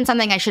 That should have been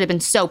something I should have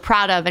been so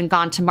proud of and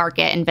gone to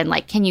market and been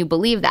like, can you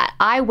believe that?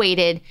 I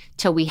waited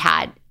till we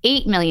had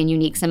 8 million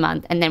uniques a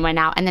month and then went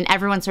out, and then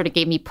everyone sort of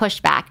gave me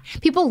pushback.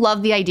 People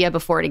love the idea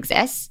before it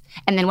exists.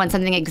 And then when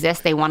something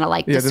exists, they want to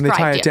like describe then they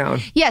tie it down.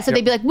 Yeah. So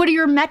they'd be like, what are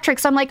your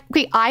metrics? I'm like,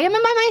 okay, I am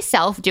by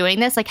myself doing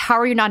this. Like, how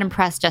are you not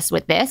impressed just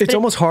with this? It's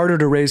almost harder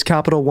to raise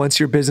capital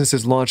once your business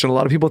is launched. And a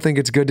lot of people think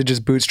it's good to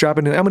just bootstrap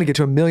and I'm going to get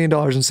to $1 million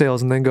in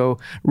sales and then go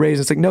raise.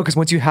 It's like, no, because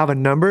once you have a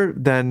number,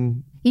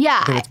 then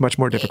it's much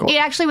more difficult. It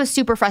actually was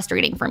super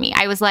frustrating for me.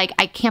 I was like,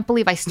 I can't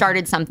believe I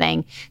started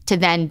something to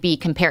then be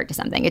compared to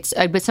something. It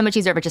was so much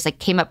easier if it just like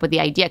came up with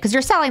the idea, because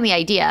you're selling the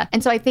idea.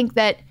 And so I think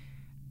that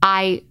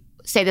I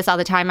say this all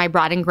the time. I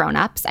brought in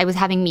grownups. I was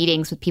having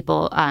meetings with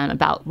people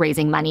about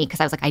raising money because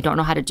I was like, I don't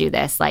know how to do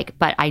this, like,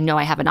 but I know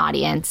I have an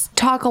audience.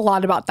 Talk a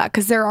lot about that,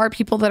 because there are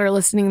people that are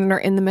listening that are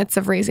in the midst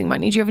of raising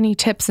money. Do you have any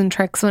tips and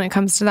tricks when it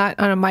comes to that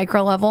on a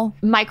micro level?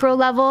 Micro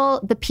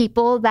level, the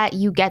people that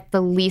you get the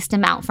least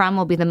amount from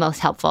will be the most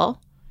helpful.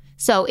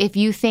 So if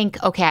you think,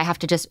 okay, I have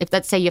to if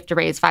let's say you have to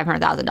raise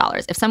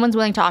 $500,000. If someone's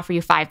willing to offer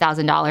you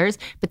 $5,000,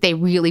 but they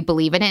really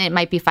believe in it, it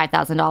might be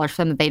 $5,000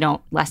 from them that they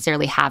don't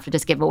necessarily have to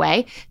just give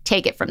away.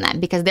 Take it from them,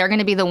 because they're going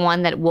to be the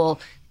one that will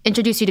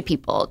introduce you to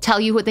people, tell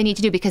you what they need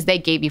to do because they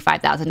gave you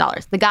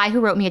 $5,000. The guy who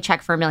wrote me a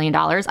check for $1 million,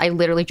 I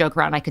literally joke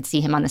around, I could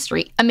see him on the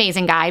street.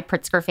 Amazing guy,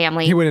 Pritzker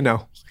family. He wouldn't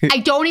know. I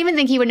don't even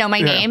think he would know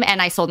my name,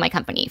 and I sold my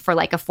company for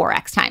like a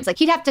 4x times. Like,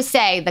 he'd have to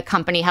say the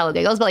company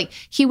HelloGiggles, but like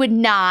he would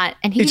not.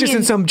 And he's just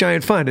in some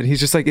giant fund, and he's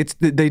just like, it's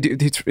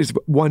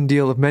one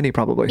deal of many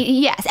probably.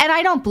 Yes, and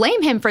I don't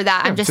blame him for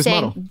that. I'm just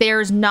saying model.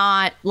 There's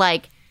not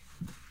like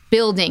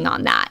building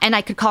on that. And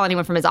I could call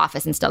anyone from his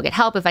office and still get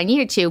help if I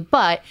needed to,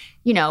 but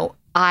you know,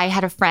 I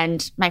had a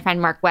friend, my friend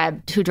Mark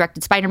Webb, who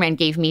directed Spider-Man,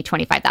 gave me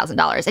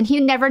 $25,000. And he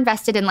had never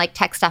invested in like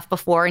tech stuff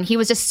before. And he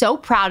was just so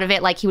proud of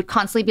it. Like, he would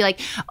constantly be like,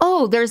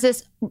 oh, there's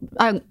this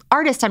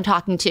artist I'm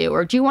talking to,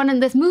 or do you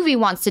want this movie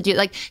wants to do?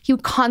 Like, he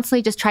would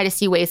constantly just try to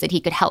see ways that he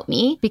could help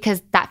me,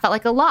 because that felt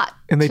like a lot.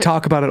 And they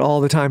talk about it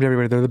all the time to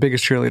everybody. They're the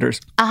biggest cheerleaders.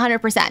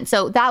 100%.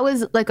 So that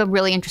was like a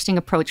really interesting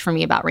approach for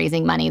me about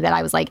raising money, that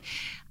I was like,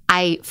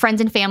 friends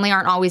and family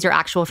aren't always your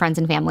actual friends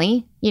and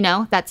family. You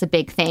know, that's a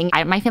big thing.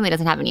 My family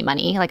doesn't have any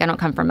money. Like, I don't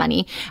come from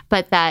money,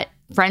 but that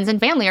friends and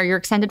family are your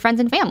extended friends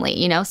and family,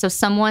 you know? So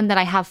someone that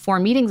I have 4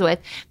 meetings with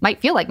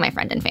might feel like my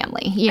friend and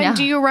family, you know? And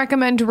do you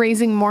recommend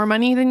raising more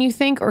money than you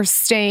think, or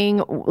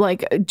staying,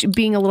 like,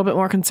 being a little bit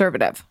more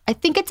conservative? I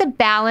think it's a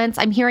balance.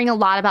 I'm hearing a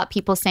lot about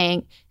people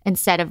saying,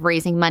 instead of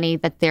raising money,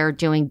 that they're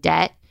doing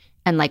debt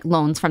and like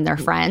loans from their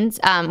friends,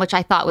 which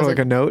I thought was like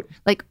a note?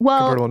 Like,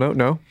 well, convertible note?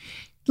 No.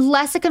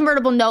 Less a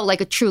convertible note, like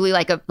a truly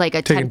like a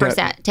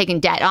 10% taking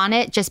debt on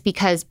it, just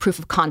because proof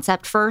of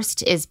concept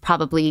first is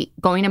probably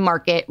going to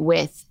market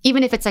with,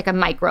 even if it's like a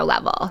micro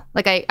level.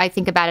 Like, I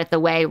think about it the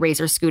way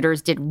Razor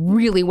scooters did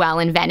really well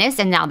in Venice,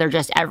 and now they're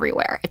just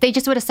everywhere. If they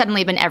just would have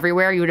suddenly been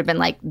everywhere, you would have been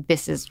like,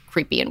 this is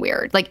creepy and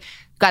weird. Like,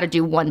 got to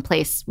do one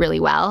place really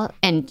well,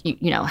 and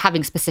you know,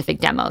 having specific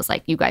demos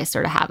like you guys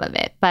sort of have of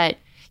it. But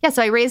yeah,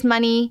 so I raised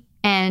money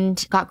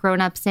and got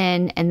grownups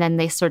in, and then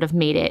they sort of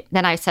made it.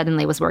 Then I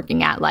suddenly was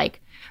working at like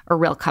a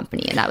real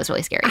company, and that was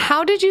really scary.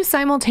 How did you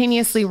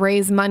simultaneously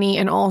raise money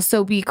and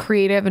also be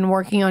creative and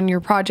working on your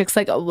projects?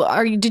 Like,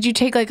 did you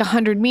take like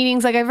 100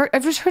 meetings? Like,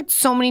 I've just heard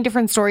so many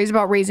different stories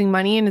about raising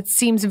money, and it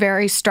seems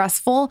very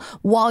stressful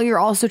while you're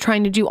also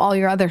trying to do all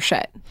your other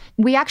shit.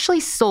 We actually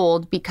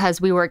sold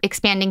because we were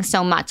expanding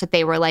so much that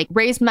they were like,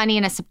 raise money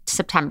in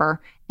September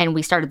and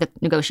we started the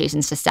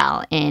negotiations to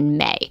sell in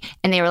May.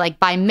 And they were like,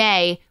 by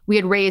May, we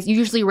had raised, you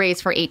usually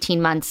raise for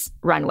 18 months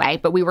runway,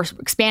 but we were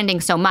expanding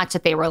so much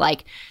that they were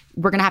like,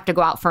 we're going to have to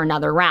go out for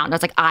another round. I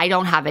was like, I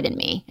don't have it in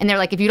me. And they're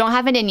like, if you don't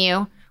have it in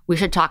you, we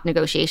should talk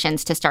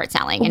negotiations to start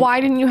selling. And why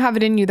didn't you have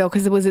it in you though?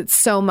 Because was it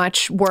so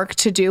much work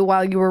to do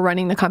while you were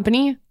running the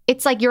company?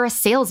 It's like you're a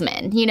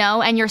salesman, you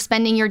know, and you're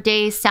spending your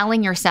days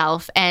selling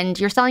yourself, and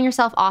you're selling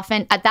yourself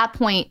often. At that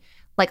point,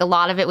 like a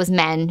lot of it was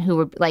men who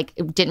were like,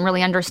 didn't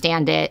really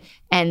understand it.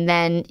 And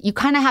then you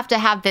kind of have to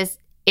have this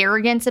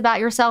arrogance about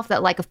yourself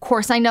that like, of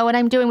course I know what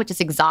I'm doing, which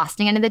is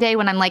exhausting end of the day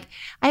when I'm like,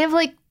 I have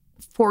like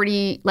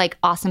 40 like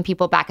awesome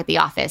people back at the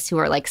office who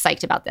are like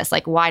psyched about this.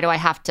 Like, why do I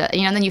have to,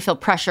 you know, and then you feel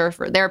pressure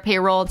for their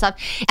payroll and stuff.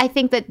 I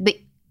think that the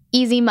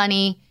easy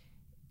money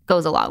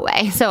goes a long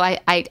way. So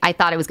I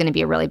thought it was going to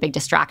be a really big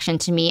distraction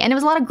to me. And it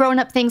was a lot of grown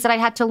up things that I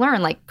had to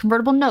learn, like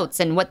convertible notes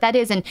and what that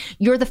is. And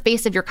you're the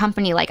face of your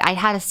company. Like I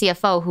had a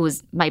CFO who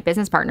was my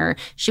business partner.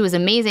 She was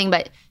amazing,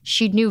 but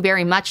she knew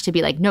very much to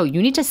be like, no,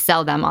 you need to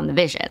sell them on the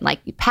vision.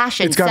 Like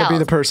passion It's got to be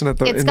the person at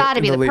the It's got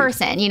to be the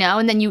person, you know?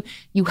 And then you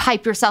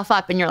hype yourself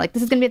up and you're like,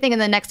 this is going to be a thing.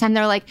 And the next time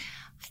they're like,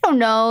 I don't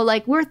know,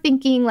 like we're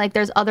thinking like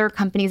there's other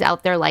companies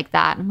out there like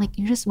that. I'm like,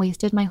 you just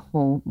wasted my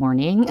whole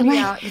morning. And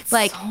Yeah, it's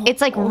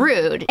like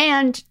rude.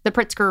 And the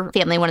Pritzker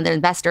family, one of their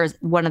investors,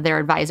 one of their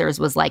advisors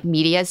was like,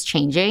 media is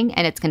changing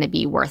and it's going to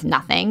be worth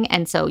nothing.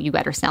 And so you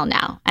better sell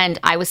now. And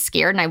I was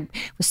scared and I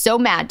was so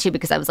mad too,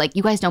 because I was like,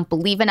 you guys don't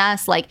believe in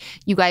us. Like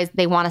you guys,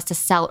 they want us to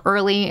sell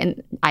early.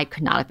 And I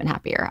could not have been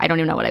happier. I don't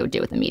even know what I would do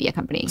with a media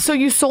company. So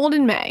you sold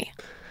in May.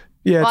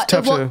 Yeah, it's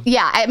tough to...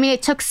 Yeah, I mean,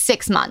 it took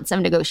 6 months of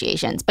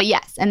negotiations, but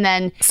yes. And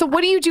then... So what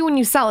do you do when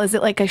you sell? Is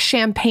it like a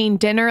champagne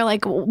dinner?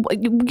 Like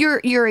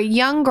you're a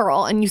young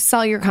girl and you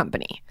sell your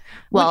company.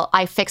 Well,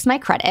 I fixed my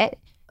credit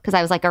because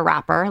I was like a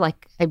rapper.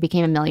 Like I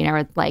became a millionaire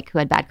with like who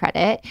had bad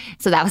credit.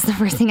 So that was the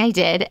first thing I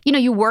did. You know,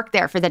 you work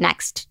there for the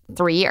next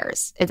 3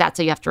 years. That's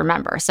what you have to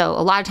remember. So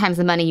a lot of times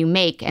the money you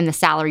make and the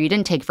salary you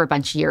didn't take for a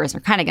bunch of years are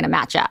kind of going to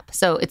match up.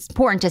 So it's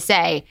important to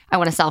say, I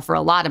want to sell for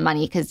a lot of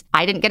money because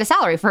I didn't get a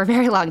salary for a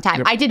very long time.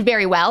 Yep. I did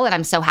very well and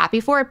I'm so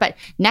happy for it. But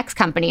next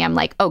company, I'm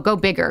like, oh, go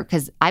bigger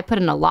because I put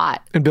in a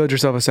lot. And build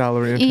yourself a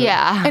salary.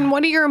 Yeah. And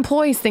what do your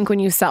employees think when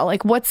you sell?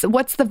 Like what's the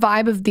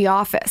vibe of the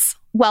office?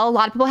 Well, a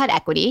lot of people had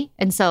equity.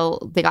 And so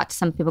they got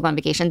some people go on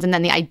vacations. And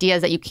then the idea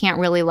is that you can't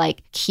really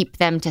like keep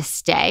them to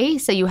stay.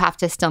 So you have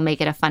to still make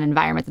it a fun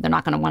environment that they're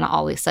not going to want to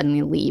always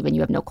suddenly leave and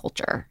you have no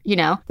culture, you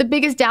know? The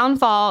biggest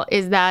downfall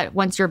is that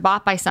once you're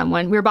bought by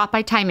someone, we were bought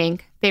by Time Inc.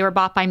 They were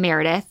bought by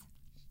Meredith.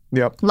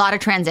 Yep. A lot of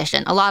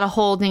transition, a lot of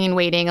holding and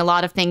waiting, a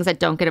lot of things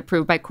that don't get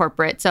approved by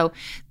corporate. So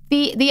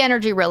the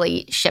energy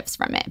really shifts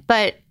from it.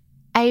 But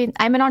I'm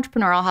an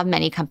entrepreneur. I'll have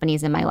many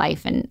companies in my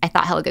life. And I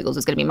thought HelloGiggles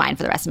was going to be mine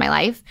for the rest of my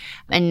life.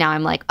 And now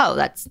I'm like, oh,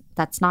 that's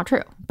not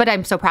true. But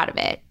I'm so proud of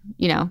it,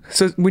 you know?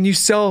 So when you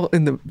sell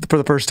for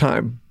the first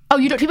time. Oh,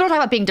 people don't talk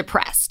about being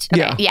depressed.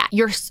 Okay, yeah.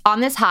 You're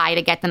on this high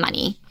to get the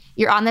money.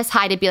 You're on this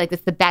high to be like, this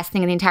is the best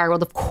thing in the entire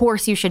world. Of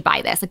course you should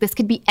buy this. Like this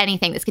could be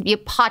anything. This could be a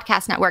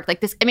podcast network. Like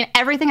this, I mean,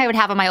 everything I would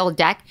have on my old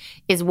deck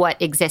is what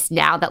exists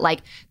now that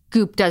like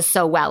Goop does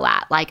so well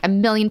at. Like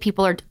 1 million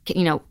people are,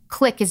 you know,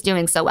 Click is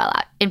doing so well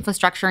at.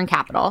 Infrastructure and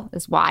capital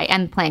is why,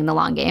 and playing the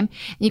long game.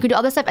 And you can do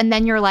all this stuff. And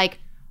then you're like,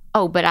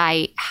 oh, but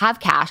I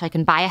have cash. I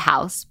can buy a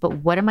house. But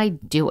what am I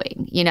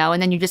doing? You know,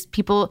 and then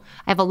I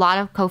have a lot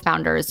of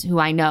co-founders who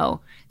I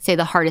know say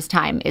the hardest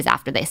time is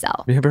after they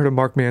sell. You ever heard of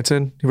Mark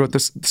Manson? He wrote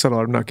this Subtle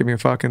Art of Not Giving a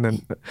Fuck, and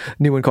then a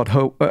new one called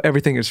Hope.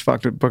 Everything is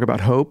Fucked, a book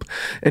about hope.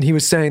 And he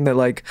was saying that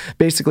like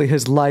basically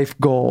his life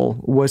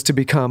goal was to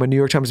become a New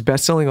York Times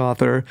bestselling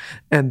author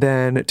and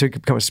then to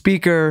become a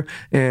speaker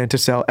and to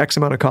sell X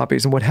amount of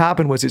copies. And what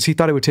happened was he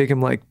thought it would take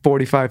him like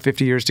 45,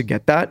 50 years to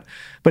get that.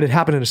 But it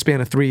happened in a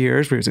span of 3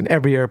 years where he was in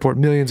every airport,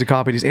 millions of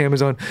copies,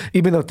 Amazon.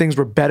 Even though things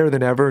were better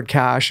than ever,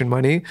 cash and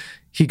money,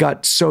 he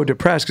got so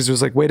depressed because it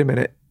was like, wait a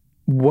minute,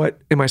 what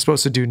am I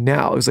supposed to do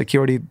now? It was like he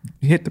already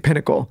hit the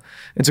pinnacle.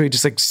 And so he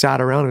just like sat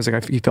around and it was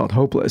like he felt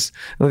hopeless.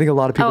 And I think a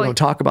lot of people don't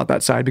talk about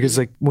that side because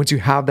like once you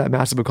have that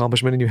massive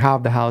accomplishment and you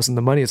have the house and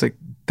the money, it's like,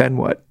 then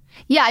what?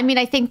 Yeah, I mean,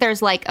 I think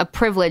there's like a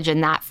privilege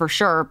in that for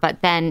sure.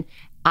 But then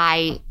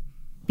I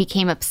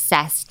became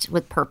obsessed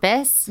with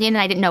purpose and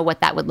I didn't know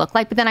what that would look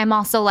like. But then I'm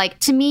also like,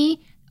 to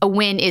me, a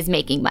win is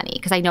making money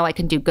because I know I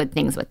can do good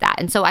things with that.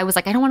 And so I was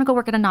like, I don't want to go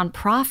work at a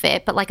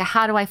nonprofit, but like,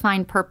 how do I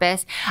find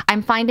purpose?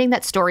 I'm finding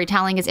that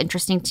storytelling is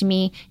interesting to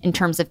me in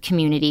terms of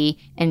community,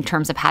 in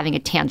terms of having a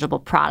tangible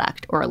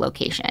product or a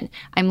location.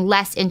 I'm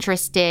less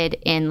interested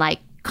in like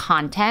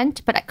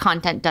content, but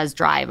content does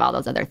drive all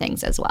those other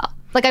things as well.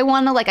 Like I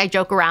want to, like I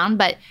joke around,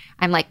 but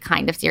I'm like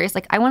kind of serious.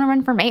 Like I want to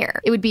run for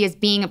mayor. It would be as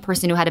being a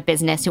person who had a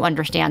business who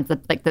understands the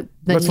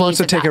Let's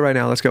take it right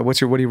now. Let's go.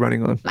 What are you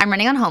running on? I'm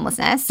running on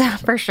homelessness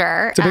for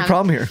sure. It's a big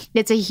problem here.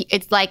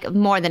 It's like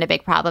more than a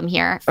big problem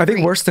here. I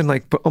think worse than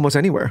like almost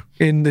anywhere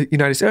in the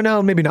United States. Oh,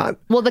 no, maybe not.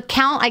 Well, the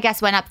count I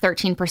guess went up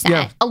 13%.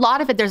 Yeah. A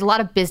lot of it, there's a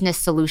lot of business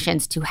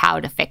solutions to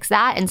how to fix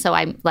that. And so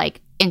I'm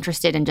like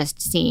interested in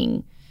just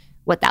seeing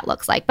what that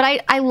looks like.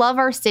 But I love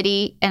our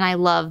city, and I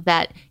love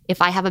that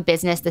if I have a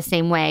business the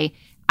same way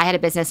I had a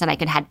business and I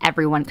can have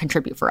everyone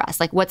contribute for us.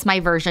 Like, what's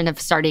my version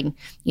of starting,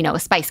 a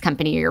spice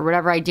company or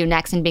whatever I do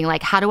next, and being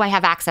like, how do I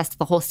have access to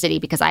the whole city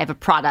because I have a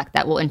product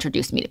that will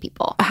introduce me to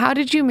people? How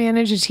did you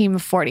manage a team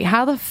of 40?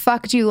 How the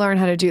fuck do you learn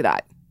how to do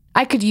that?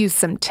 I could use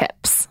some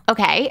tips.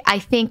 Okay, I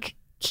think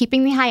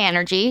keeping the high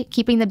energy,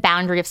 keeping the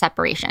boundary of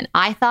separation.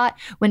 I thought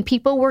when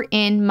people were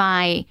in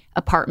my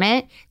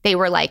apartment, they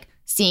were like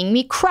seeing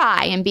me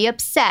cry and be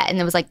upset. And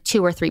there was like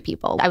 2 or 3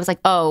 people. I was like,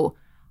 oh,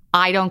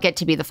 I don't get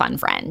to be the fun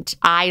friend.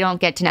 I don't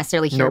get to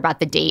necessarily hear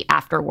about the date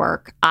after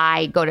work.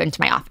 I go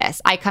into my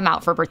office. I come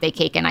out for birthday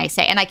cake and I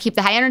say, and I keep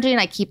the high energy and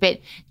I keep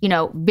it,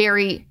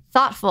 very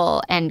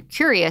thoughtful and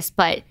curious,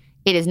 but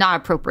it is not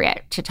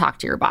appropriate to talk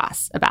to your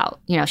boss about,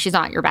 she's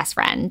not your best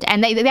friend.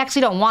 And they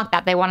actually don't want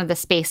that. They wanted the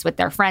space with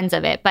their friends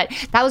of it. But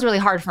that was really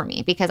hard for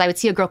me because I would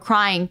see a girl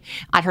crying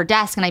at her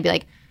desk and I'd be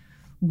like,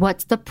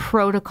 what's the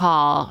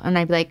protocol? And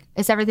I'd be like,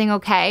 is everything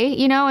okay?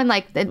 And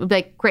like, it would be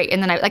like, great.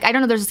 And then I don't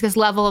know, there's this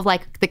level of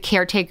like the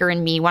caretaker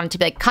in me wanted to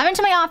be like, come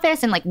into my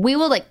office and like, we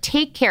will like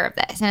take care of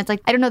this. And it's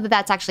like, I don't know that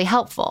that's actually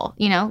helpful.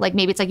 Like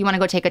maybe it's like you want to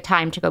go take a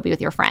time to go be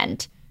with your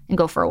friend and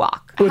go for a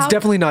walk. Well, it's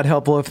definitely not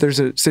helpful if there's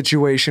a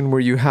situation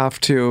where you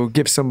have to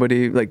give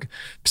somebody like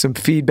some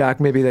feedback.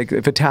 Maybe like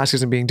if a task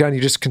isn't being done,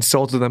 you just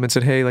consulted them and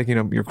said, hey, like,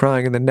 you're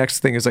crying. And the next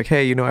thing is like,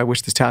 hey, I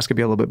wish this task could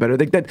be a little bit better.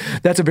 Like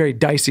that's a very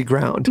dicey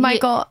ground.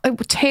 Michael,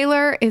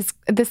 Taylor is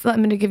this. I'm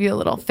going to give you a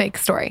little fake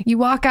story. You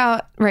walk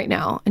out right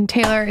now and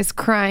Taylor is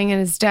crying at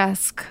his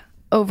desk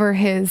over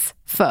his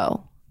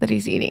pho that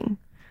he's eating.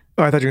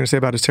 Oh, I thought you were going to say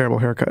about his terrible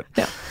haircut.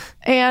 No.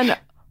 And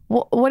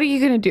what are you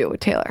going to do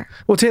with Taylor?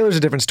 Well, Taylor's a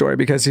different story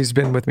because he's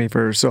been with me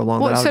for so long.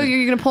 So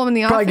you're going to pull him in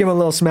the office? Probably give him a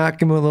little smack,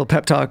 give him a little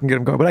pep talk and get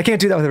him going. But I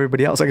can't do that with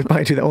everybody else. I can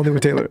probably do that only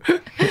with Taylor.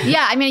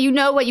 Yeah, I mean,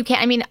 what you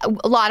can't. I mean,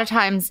 a lot of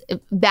times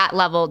that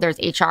level, there's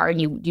HR and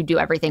you do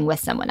everything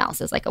with someone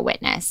else as like a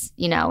witness,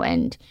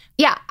 and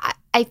yeah,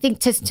 I think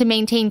to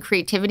maintain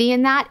creativity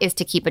in that is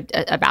to keep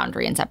a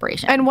boundary and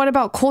separation. And what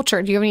about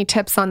culture? Do you have any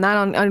tips on that,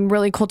 on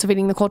really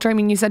cultivating the culture? I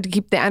mean, you said to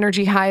keep the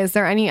energy high. Is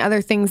there any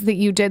other things that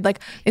you did? Like,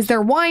 is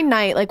there wine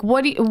night? Like,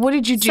 what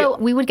did you do? So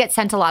we would get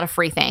sent a lot of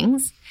free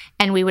things.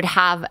 And we would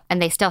have, and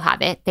they still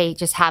have it, they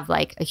just have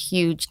like a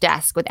huge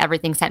desk with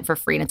everything sent for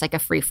free. And it's like a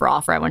free for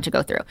all for everyone to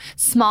go through.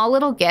 Small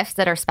little gifts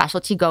that are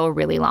specialty go a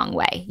really long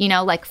way.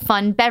 Like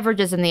fun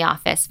beverages in the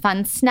office,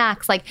 fun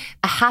snacks. Like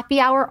a happy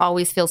hour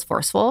always feels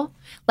forceful.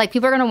 Like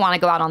people are going to want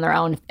to go out on their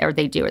own, or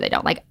they do or they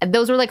don't. Like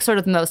those were like sort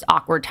of the most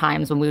awkward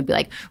times when we would be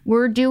like,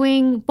 we're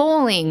doing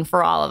bowling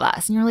for all of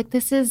us. And you're like,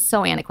 this is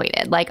so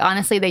antiquated. Like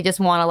honestly, they just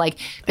want to like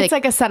it's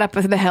like a setup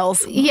of the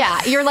hills.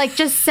 Yeah. You're like,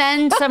 just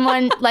send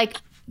someone like,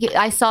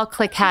 I saw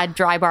Click had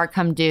dry bar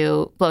come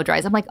do blow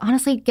dries. I'm like,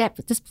 honestly,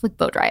 just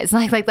blow dries.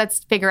 Like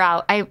let's figure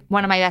out.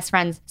 One of my best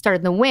friends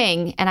started the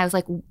wing, and I was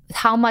like,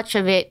 how much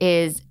of it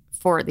is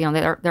for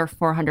there are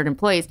 400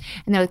 employees,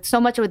 and they're like,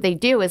 so much of what they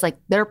do is like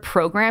their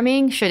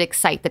programming should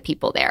excite the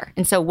people there.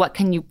 And so, what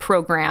can you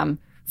program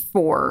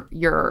for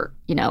your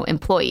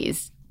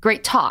employees?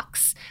 Great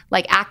talks,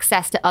 like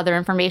access to other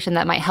information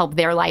that might help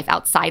their life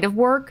outside of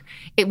work.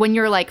 When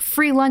you're like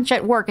free lunch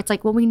at work, it's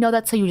like, well, we know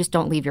that's so you just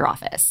don't leave your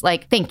office.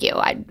 Like, thank you.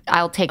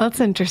 I'll take. That's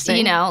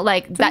interesting.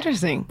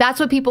 Interesting. That's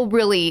what people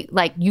really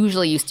like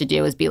usually used to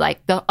do is be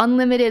like the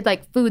unlimited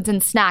like foods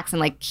and snacks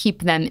and like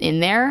keep them in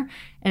there.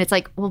 And it's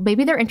like, well,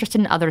 maybe they're interested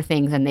in other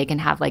things and they can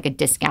have like a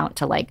discount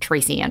to like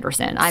Tracy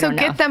Anderson. I don't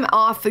know. So get them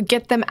off,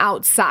 get them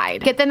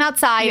outside. Get them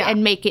outside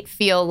and make it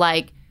feel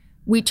like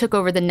we took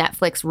over the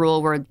Netflix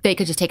rule where they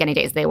could just take any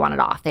days they wanted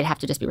off. They'd have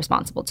to just be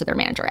responsible to their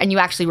manager. And you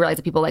actually realize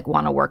that people like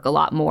want to work a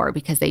lot more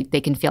because they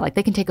can feel like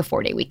they can take a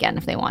 4-day weekend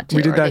if they want to.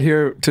 We did that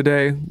here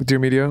today with Dear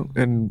Media.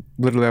 And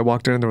literally I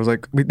walked in and there was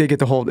like, they get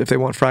the whole, if they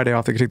want Friday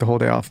off, they can take the whole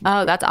day off.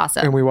 Oh, that's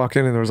awesome. And we walked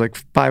in and there was like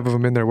 5 of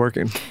them in there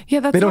working. Yeah,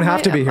 that's they don't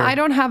have to be here. I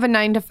don't have a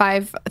 9 to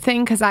 5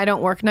 thing because I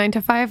don't work 9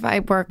 to 5. I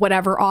work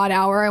whatever odd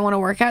hour I want to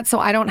work at. So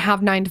I don't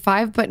have 9 to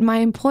 5. But my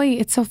employee,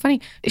 it's so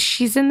funny.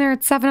 She's in there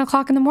at 7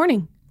 o'clock in the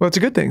morning. Well, it's a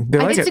good thing. They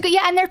like it.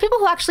 Yeah, and there are people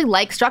who actually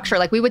like structure.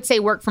 Like we would say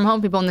work from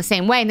home people in the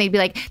same way. And they'd be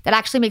like, that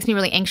actually makes me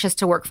really anxious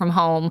to work from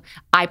home.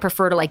 I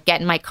prefer to like get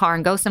in my car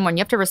and go somewhere. And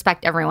you have to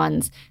respect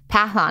everyone's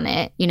path on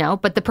it,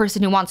 But the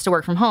person who wants to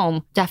work from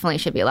home definitely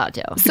should be allowed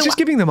to. It's just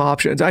giving them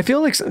options. I feel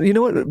like,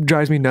 what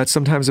drives me nuts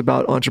sometimes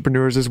about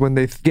entrepreneurs is when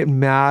they get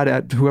mad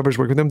at whoever's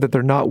working with them that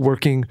they're not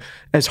working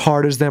as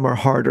hard as them or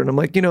harder. And I'm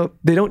like,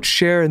 they don't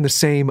share in the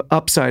same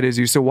upside as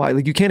you. So why?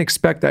 Like you can't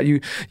expect that.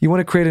 You want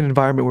to create an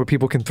environment where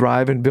people can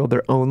thrive and build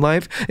their own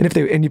life. And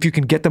if you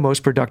can get the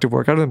most productive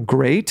work out of them,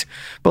 great.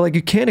 But like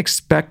you can't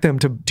expect them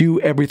to do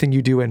everything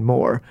you do and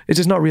more. It's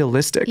just not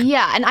realistic.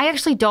 Yeah, and I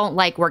actually don't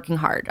like working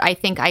hard. I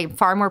think I'm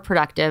far more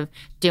productive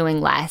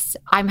doing less.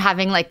 I'm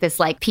having like this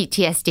like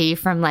PTSD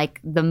from like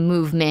the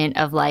movement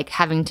of like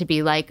having to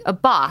be like a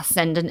boss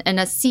and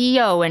a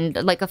CEO and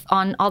like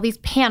on all these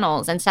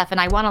panels and stuff. And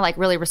I want to like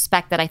really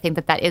respect that. I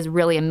think that is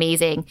really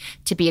amazing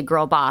to be a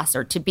girl boss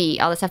or to be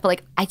all this stuff. But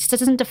like, it just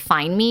doesn't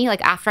define me.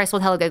 Like after I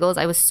sold HelloGiggles,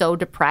 I was so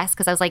depressed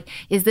because I was like,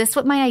 is this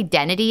what my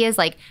identity is?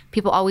 Like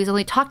people always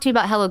only talk to me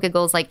about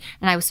HelloGiggles, like,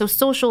 and I was so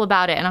social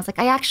about it. And I was like,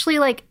 I actually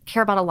like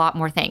care about a lot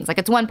more things. Like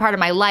it's one part of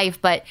my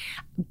life, but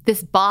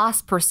this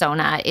boss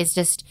persona is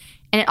just,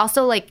 and it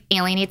also like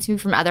alienates me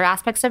from other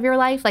aspects of your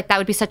life. Like that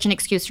would be such an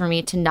excuse for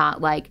me to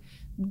not like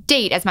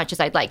date as much as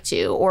I'd like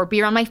to or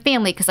be around my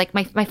family. Cause like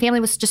my family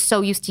was just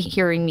so used to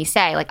hearing me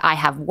say like, I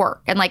have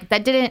work. And like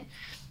that didn't,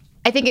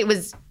 I think it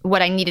was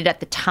what I needed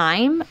at the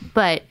time,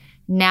 but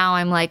now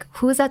I'm like,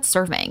 who is that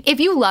serving?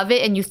 If you love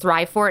it and you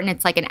thrive for it and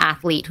it's like an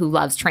athlete who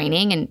loves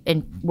training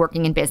and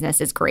working in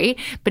business is great.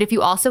 But if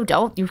you also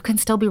don't, you can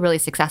still be really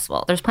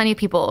successful. There's plenty of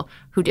people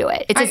who do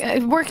it. It's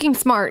just, working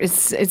smart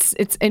is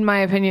it's in my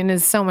opinion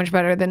is so much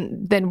better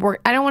than work.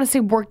 I don't want to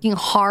say working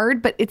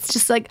hard, but it's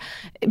just like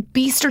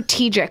be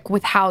strategic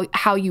with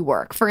how you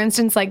work. For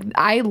instance, like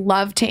I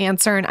love to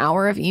answer an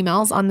hour of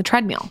emails on the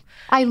treadmill.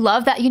 I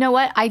love that. You know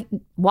what? I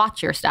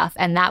watch your stuff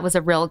and that was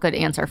a real good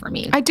answer for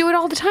me. I do it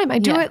all the time. I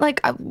do it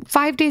like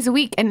 5 days a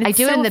week, and it's I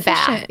do so it in the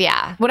efficient. bath.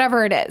 Yeah,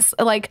 whatever it is,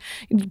 like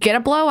get a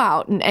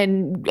blowout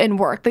and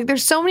work. Like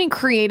there's so many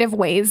creative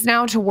ways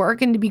now to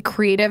work and to be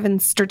creative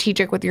and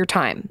strategic with your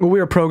time. Well, we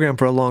were programmed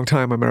for a long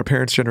time. I'm in our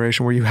parents'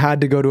 generation where you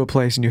had to go to a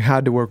place and you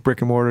had to work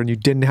brick and mortar and you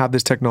didn't have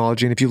this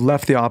technology. And if you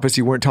left the office,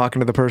 you weren't talking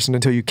to the person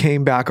until you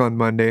came back on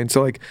Monday. And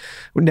so like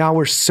now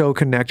we're so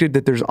connected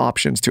that there's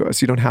options to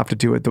us. You don't have to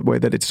do it the way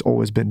that it's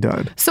always been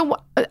done. So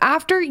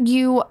after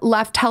you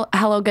left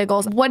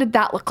HelloGiggles, what did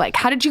that look like?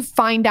 How did you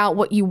find out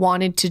what you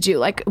wanted to do?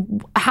 Like,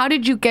 how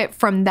did you get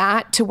from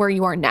that to where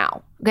you are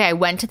now? Okay, I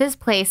went to this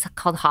place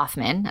called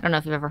Hoffman. I don't know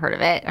if you've ever heard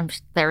of it.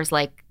 There was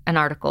like an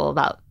article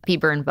about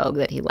Bieber and Vogue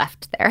that he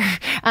left there.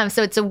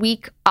 So it's a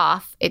week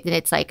off.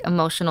 It's like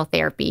emotional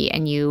therapy,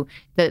 and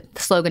the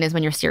slogan is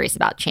when you're serious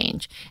about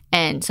change.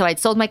 And so I'd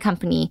sold my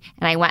company,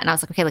 and I went and I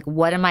was like, okay, like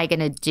what am I going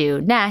to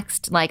do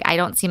next? Like I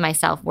don't see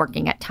myself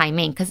working at Time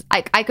Inc. because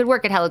I could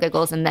work at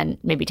HelloGiggles and then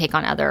maybe take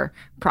on other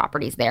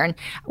properties there. And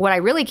what I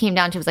really came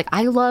down to was like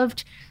I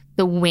loved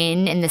the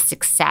win and the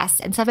success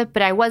and stuff,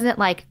 but I wasn't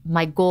like,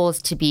 my goal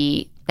is to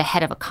be the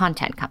head of a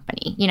content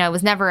company. You know, it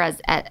was never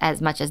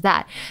as much as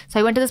that. So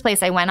I went to this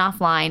place, I went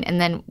offline,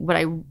 and then what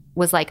I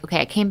was like, okay,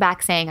 I came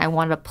back saying I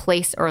wanted a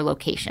place or a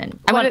location.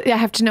 I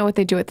have to know what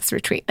they do at this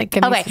retreat. Like,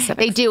 give me specifics.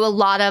 They do a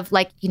lot of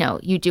like, you know,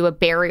 you do a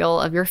burial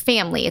of your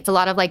family. It's a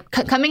lot of like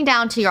coming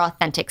down to your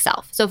authentic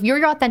self. So if you're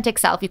your authentic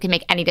self, you can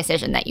make any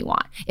decision that you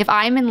want. If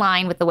I'm in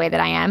line with the way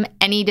that I am,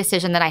 any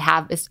decision that I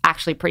have is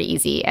actually pretty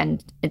easy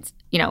and it's,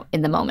 you know,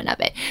 in the moment of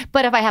it.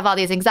 But if I have all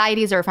these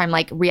anxieties or if I'm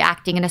like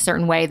reacting in a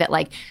certain way that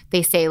like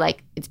they say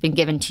like it's been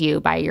given to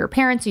you by your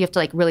parents, so you have to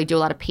like really do a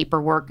lot of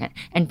paperwork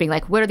and being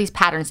like, what are these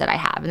patterns that I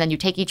have? And then you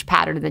take each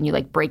pattern and then you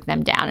like break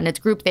them down, and it's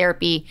group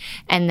therapy.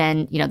 And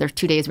then, you know, there's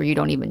 2 days where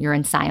you're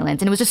in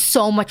silence. And it was just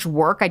so much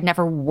work. I'd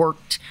never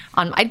worked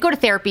on, I'd go to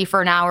therapy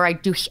for an hour.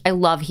 I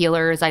love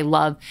healers. I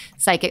love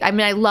psychic. I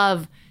mean, I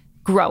love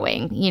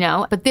growing, you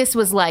know, but this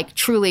was like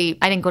truly,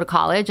 I didn't go to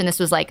college, and this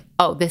was like,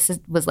 oh,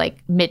 was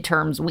like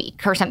midterms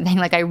week or something.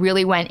 Like I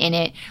really went in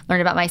it,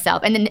 learned about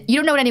myself. And then you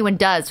don't know what anyone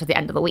does for the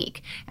end of the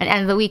week. And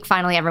end of the week,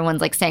 finally,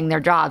 everyone's like saying their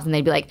jobs, and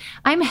they'd be like,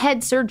 I'm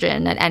head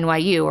surgeon at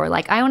NYU, or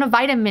like, I own a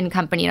vitamin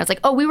company. And I was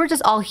like, oh, we were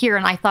just all here,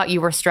 and I thought you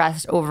were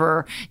stressed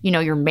over, you know,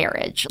 your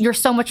marriage. You're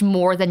so much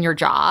more than your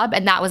job.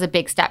 And that was a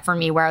big step for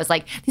me, where I was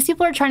like, these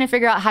people are trying to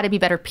figure out how to be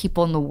better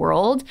people in the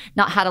world,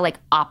 not how to like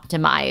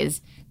optimize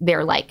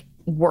their like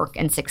work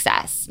and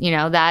success, you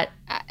know, that.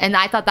 And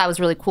I thought that was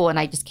really cool. And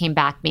I just came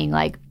back being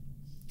like,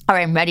 all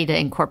right, I'm ready to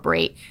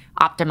incorporate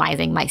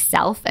optimizing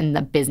myself, and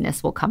the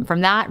business will come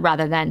from that,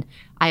 rather than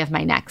I have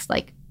my next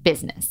like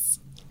business.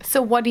 So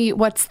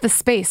what's the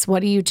space? What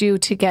do you do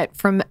to get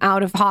from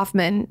out of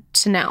Hoffman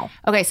to now?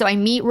 Okay, so I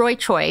meet Roy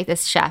Choi,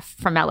 this chef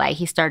from LA.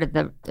 He started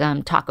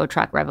the taco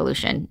truck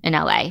revolution in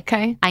LA.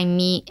 Okay. I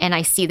meet and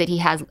I see that he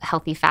has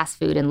healthy fast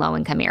food in low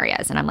income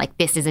areas. And I'm like,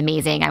 this is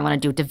amazing. I want to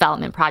do a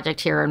development project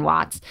here in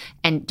Watts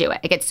and do it.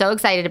 I get so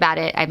excited about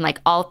it. I'm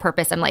like all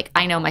purpose. I'm like,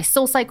 I know my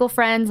Soul Cycle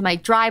friends, my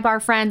Dry Bar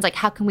friends. Like,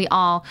 how can we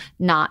all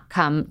not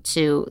come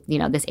to, you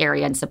know, this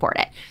area and support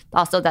it?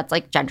 Also, that's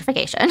like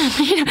gentrification.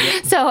 You know?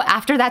 So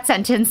after that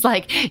sentence,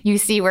 like you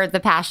see where the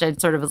passion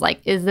sort of was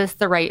like, is this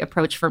the right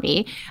approach for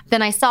me?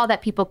 Then I saw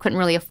that people couldn't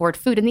really afford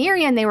food in the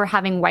area, and they were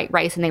having white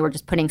rice and they were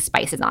just putting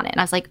spices on it.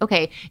 And I was like,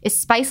 okay, is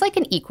spice like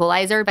an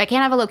equalizer? But I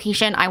can't have a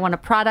location. I want a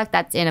product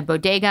that's in a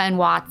bodega in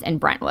Watts and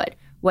Brentwood.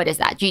 What is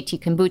that? GT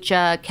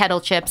kombucha,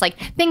 kettle chips, like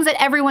things that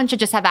everyone should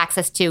just have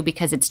access to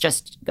because it's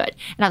just good.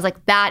 And I was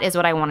like, that is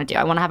what I want to do.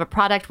 I want to have a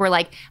product where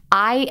like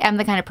I am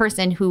the kind of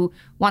person who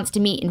wants to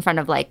meet in front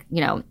of like,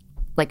 you know,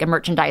 like a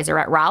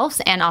merchandiser at Ralph's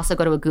and also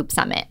go to a Goop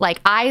Summit. Like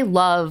I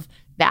love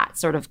that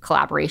sort of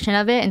collaboration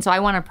of it. And so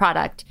I want a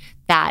product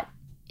that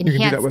you can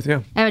do that with,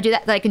 yeah. I would do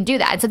that I can do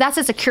that. And so that's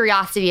just a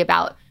curiosity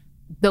about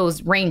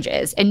those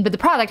ranges. But the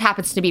product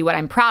happens to be what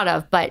I'm proud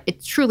of, but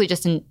it's truly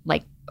just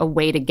a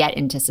way to get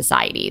into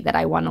society that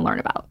I want to learn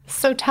about.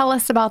 So tell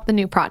us about the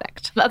new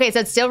product. Okay,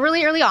 so it's still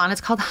really early on. It's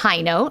called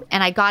High Note,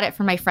 and I got it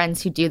from my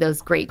friends who do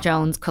those Great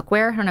Jones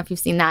cookware. I don't know if you've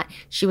seen that.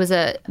 She was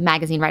a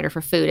magazine writer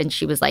for food, and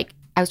she was like,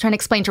 I was trying to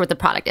explain to her what the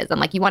product is. I'm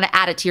like, you want to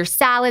add it to your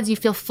salads. You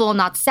feel full,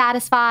 not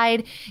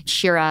satisfied.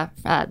 Shira,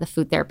 the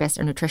food therapist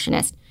or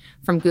nutritionist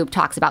from Goop,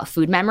 talks about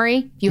food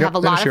memory. If you have a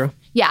lot of,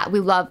 we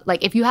love,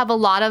 like, if you have a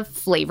lot of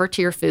flavor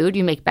to your food,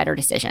 you make better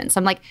decisions. So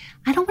I'm like,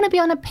 I don't want to be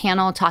on a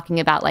panel talking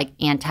about like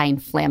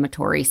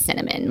anti-inflammatory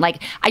cinnamon.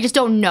 Like, I just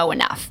don't know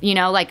enough,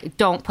 like,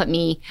 don't put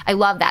me, I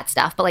love that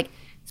stuff, but like,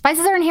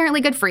 spices are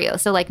inherently good for you.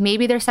 So like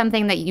maybe there's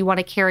something that you want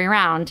to carry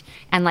around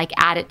and like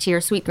add it to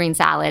your sweet green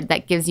salad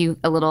that gives you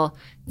a little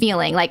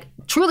feeling. Like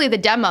truly the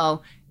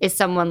demo is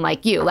someone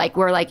like you, like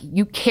where like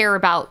you care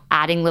about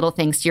adding little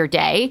things to your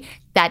day,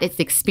 that it's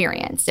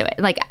experience to it.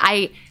 Like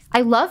I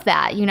love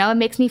that, it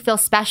makes me feel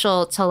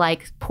special to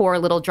like pour a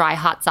little dry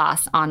hot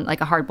sauce on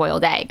like a hard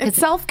boiled egg. It's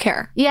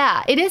self-care.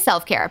 Yeah, it is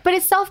self-care, but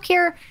it's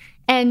self-care.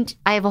 And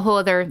I have a whole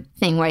other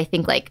thing where I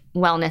think like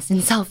wellness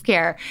and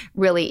self-care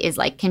really is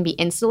like can be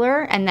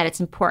insular, and that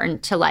it's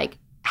important to like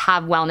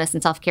have wellness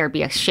and self-care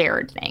be a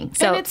shared thing.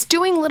 So and it's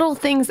doing little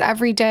things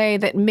every day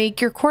that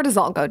make your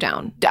cortisol go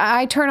down.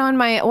 I turn on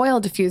my oil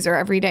diffuser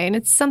every day, and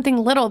it's something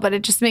little, but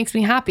it just makes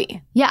me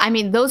happy. Yeah, I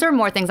mean, those are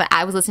more things that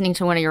I was listening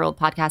to one of your old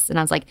podcasts, and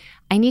I was like,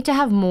 I need to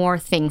have more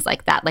things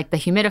like that, like the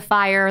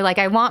humidifier. Like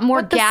I want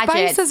more gadgets. The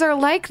spices are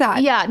like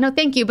that. Yeah, no,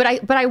 thank you. But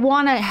I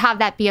want to have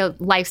that be a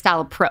lifestyle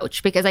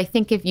approach, because I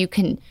think if you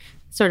can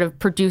sort of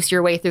produce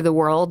your way through the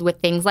world with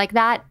things like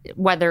that,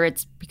 whether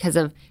it's because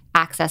of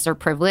access or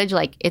privilege,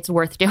 like it's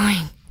worth doing.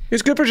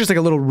 It's good for just like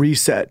a little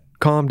reset,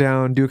 calm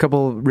down, do a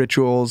couple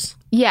rituals.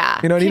 Yeah.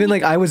 And even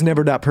like I was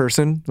never that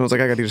person. I was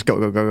like, I got to just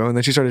go. And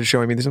then she started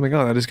showing me this. I'm like,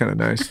 oh, that is kind of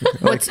nice.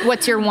 Like,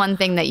 what's your one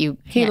thing that you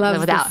he can't loves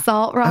live without? The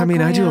salt rock. I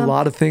mean, I do a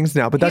lot of things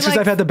now, but that's just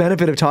I've had the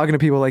benefit of talking to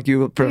people like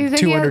you for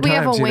 200 times. We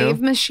have a wave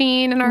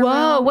machine in our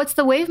room. What's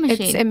the wave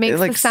machine? It makes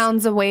the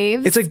sounds of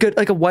waves. It's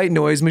like a white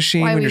noise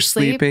machine when you're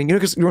sleeping.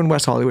 Because you're in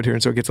West Hollywood here,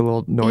 and so it gets a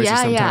little noisy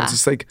sometimes. Yeah.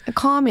 It's like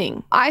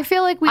calming. I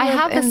feel like we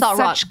live in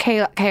such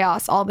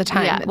chaos all the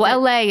time. Yeah.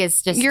 Well, LA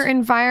is just your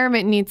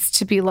environment needs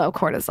to be low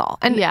cortisol,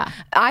 and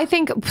I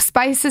think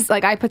spices.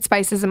 Like I put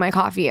spices in my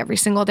coffee every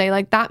single day.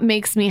 Like that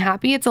makes me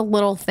happy. It's a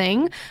little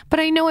thing,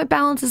 but I know it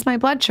balances my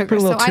blood sugar. Put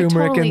a little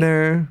turmeric in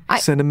there,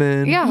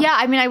 cinnamon. Yeah.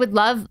 I mean, I would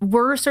love.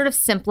 We're sort of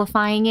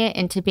simplifying it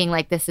into being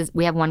like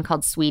we have one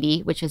called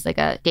Sweetie, which is like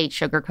a date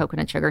sugar,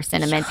 coconut sugar,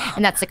 cinnamon,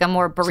 and that's like a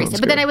more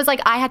barista. But then I was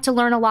like, I had to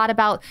learn a lot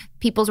about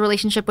people's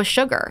relationship with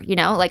sugar.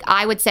 Like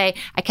I would say,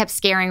 I kept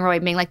scaring Roy,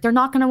 being like, they're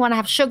not going to want to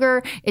have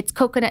sugar. It's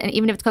coconut, and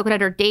even if it's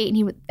coconut or date,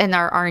 and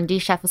our R&D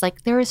chef was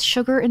like, there is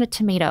sugar in a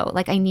tomato.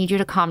 Like I need you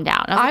to calm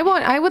down.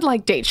 I would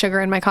like date sugar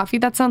in my coffee.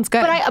 That sounds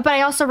good. But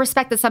I also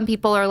respect that some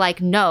people are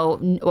like, no,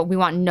 we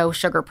want no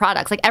sugar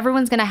products. Like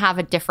everyone's going to have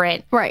a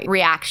different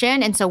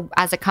reaction. And so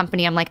as a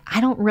company, I'm like,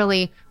 I don't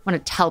really want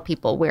to tell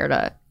people where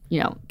to,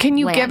 Can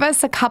you give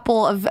us a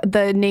couple of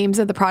the names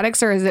of the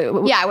products, or is it?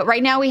 Yeah,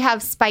 right now we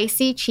have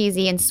Spicy,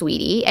 Cheesy, and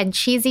Sweetie. And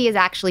Cheesy is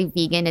actually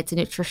vegan. It's a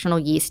nutritional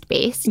yeast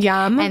base.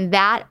 Yum. And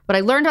what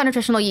I learned on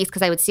nutritional yeast,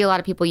 because I would see a lot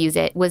of people use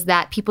it, was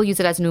that people use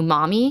it as an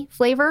umami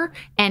flavor,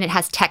 and it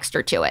has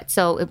texture to it.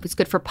 So it was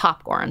good for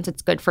popcorns.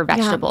 It's good for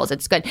vegetables.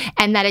 It's good.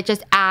 And that it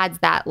just adds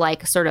that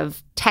like sort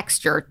of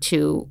texture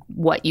to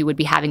what you would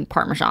be having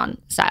Parmesan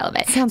style of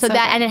it. Sounds so that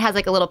good. And it has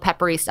like a little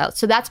peppery style.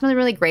 So that's really,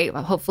 really great.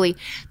 Hopefully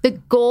the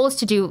goal is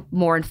to do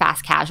more in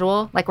fast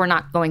casual. Like we're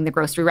not going the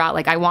grocery route.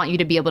 Like I want you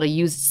to be able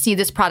to see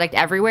this product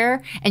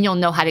everywhere, and you'll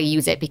know how to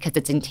use it because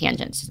it's in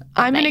tangents.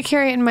 I'm going to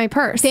carry it in my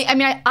purse.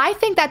 I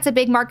think that's a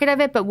big market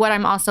of it. But what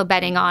I'm also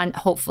betting on,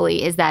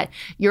 hopefully, is that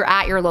you're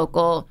at your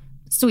local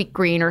Sweet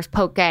Green or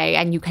Poke,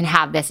 and you can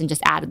have this and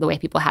just add the way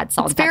people had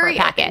salt and pepper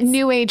packets. Very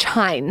new age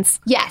Heinz.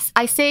 Yes.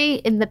 I say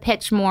in the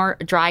pitch more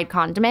dried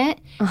condiment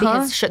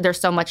because there's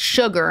so much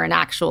sugar and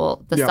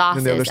the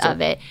sauces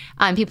of it.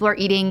 People are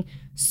eating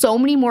so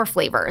many more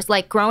flavors.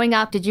 Like growing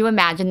up, did you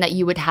imagine that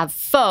you would have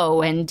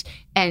pho and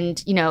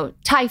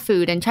Thai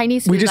food and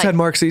Chinese food? We just had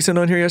Mark Season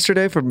on here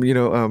yesterday from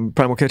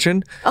Primal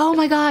Kitchen. Oh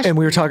my gosh! And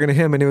we were talking to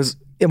him, and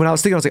when I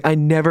was thinking, I was like, I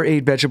never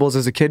ate vegetables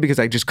as a kid because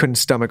I just couldn't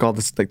stomach all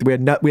this. Like we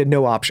had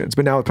no options.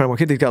 But now with Primal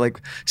Kitchen, he's got like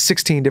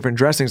 16 different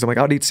dressings. I'm like,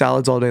 I'll eat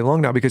salads all day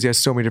long now because he has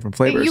so many different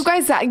flavors. You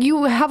guys,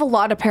 you have a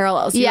lot of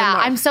parallels. Yeah,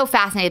 I'm so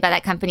fascinated by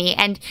that company,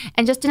 and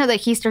just to know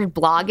that he started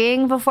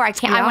blogging before, I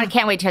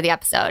can't wait to hear the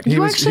episode. He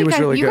was really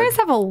good. You guys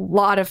have a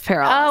lot of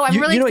parallels. Oh, I'm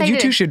really excited. You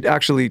two should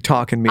actually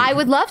talk and meet. I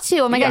would love to.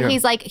 Oh my God,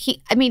 he's like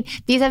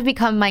these have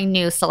become my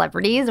new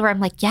celebrities where I'm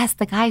like, yes,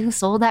 the guy who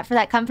sold that for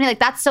that company. Like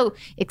that's so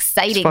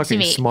exciting to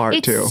me. Smart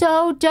it's too.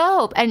 So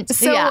dope. And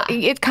so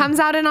it comes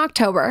out in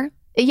October.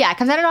 Yeah, it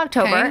comes out in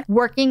October. Okay.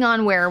 Working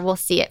on where we'll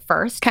see it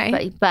first.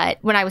 Okay. But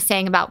when I was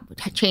saying about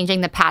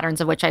changing the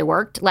patterns of which I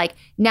worked, like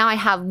now I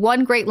have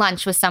one great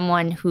lunch with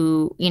someone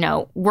who, you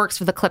know, works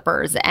for the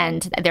Clippers,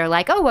 and they're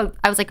like, oh,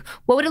 I was like,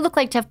 what would it look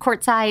like to have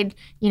courtside,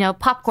 you know,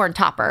 popcorn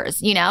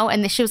toppers, you know?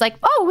 And she was like,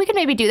 oh, we could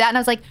maybe do that. And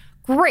I was like,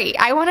 great.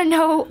 I want to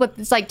know what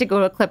it's like to go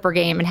to a Clipper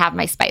game and have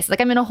my spice.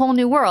 Like I'm in a whole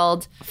new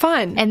world.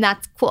 Fun. And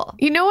that's cool.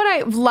 You know what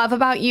I love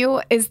about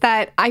you is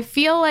that I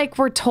feel like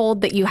we're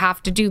told that you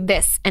have to do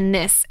this and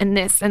this and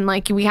this. And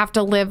like we have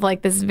to live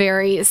like this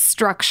very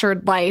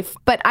structured life.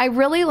 But I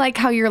really like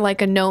how you're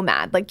like a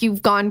nomad. Like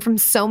you've gone from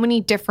so many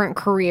different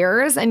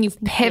careers and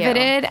you've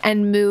pivoted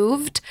and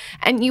moved.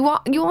 And you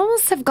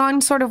almost have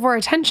gone sort of where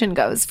attention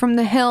goes, from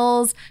the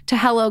hills to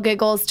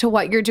HelloGiggles to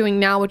what you're doing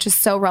now, which is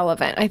so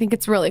relevant. I think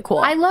it's really cool.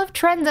 I love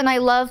trends, and I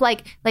love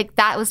like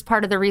that was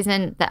part of the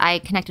reason that I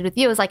connected with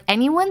you, is like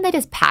anyone that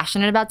is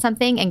passionate about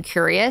something and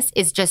curious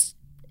is just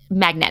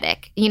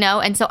magnetic, you know?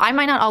 And so I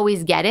might not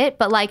always get it,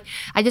 but like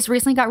I just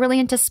recently got really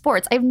into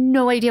sports. I have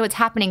no idea what's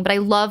happening, but I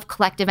love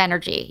collective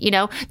energy. You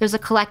know, there's a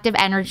collective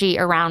energy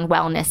around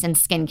wellness and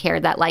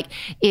skincare that like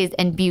is,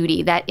 and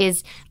beauty that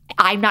is,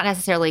 I'm not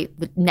necessarily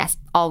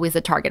always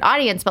the target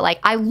audience, but like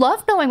I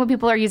love knowing what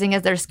people are using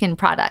as their skin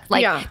product.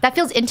 Like that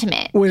feels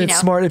intimate. When it's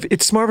smart, if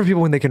it's smart for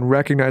people when they can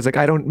recognize, like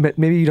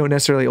maybe you don't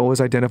necessarily always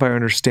identify or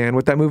understand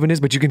what that movement is,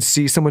 but you can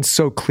see someone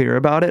so clear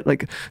about it.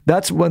 Like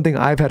that's one thing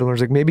I've had to learn.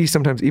 Is like maybe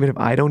sometimes even if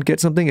I don't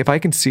get something, if I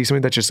can see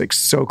something that's just like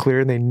so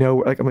clear and they know,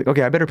 like I'm like,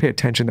 okay, I better pay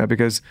attention to that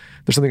because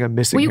there's something I'm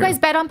missing. Well, you here. guys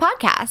bet on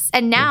podcasts,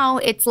 and now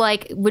it's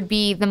like would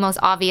be the most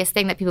obvious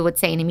thing that people would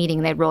say in a meeting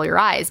and they'd roll your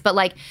eyes. But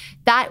like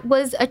that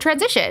was a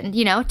transition,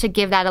 you know, to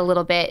give that a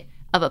little bit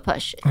of a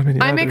push. I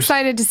mean, I'm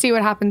excited to see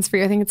what happens for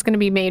you. I think it's going to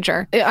be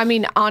major. I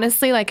mean,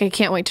 honestly, like I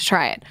can't wait to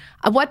try it.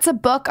 What's a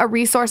book, a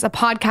resource, a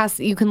podcast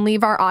that you can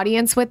leave our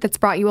audience with that's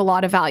brought you a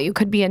lot of value?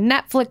 Could be a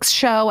Netflix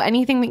show,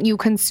 anything that you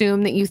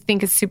consume that you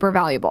think is super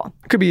valuable.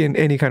 Could be in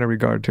any kind of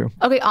regard too.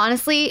 Okay,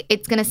 honestly,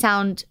 it's going to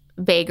sound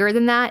vaguer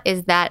than that,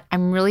 is that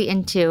I'm really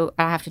into,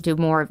 I have to do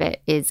more of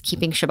it, is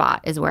keeping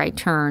Shabbat, is where I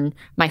turn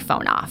my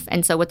phone off.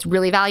 And so what's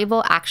really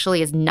valuable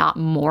actually is not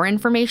more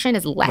information,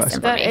 is less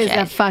information.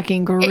 That is a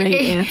fucking great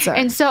answer.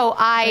 And so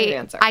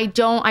I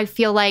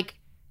feel like,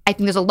 I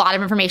think there's a lot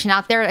of information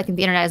out there. I think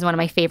the internet is one of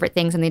my favorite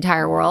things in the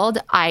entire world.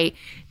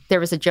 There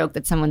was a toke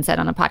that someone said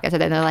on a podcast,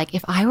 and they're like,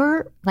 if I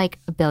were like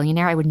a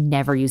billionaire, I would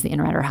never use the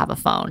internet or have a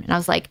phone. And I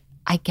was like,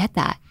 I get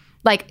that.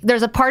 Like,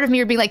 there's a part of me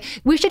would be like,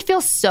 we should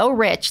feel so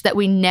rich that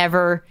we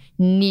never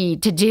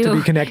need to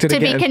be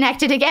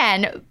connected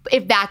again,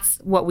 if that's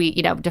what we,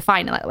 you know,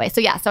 define it that way. So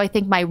yeah, so I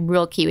think my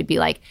real key would be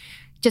like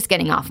just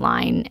getting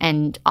offline.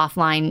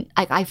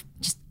 I've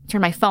just turn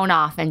my phone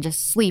off and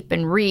just sleep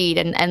and read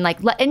and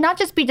not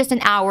just be just an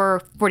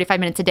hour, 45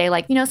 minutes a day.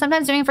 Like, you know,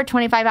 sometimes doing it for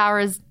 25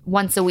 hours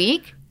once a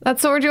week.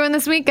 That's what we're doing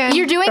this weekend.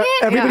 You're doing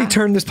it? Everybody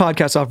turn this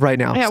podcast off right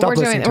now. Yeah, Stop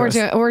listening to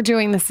us. We're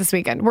doing this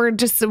weekend. We're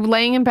just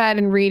laying in bed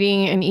and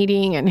reading and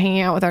eating and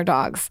hanging out with our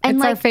dogs. And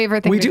it's our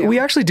favorite thing to do. We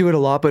actually do it a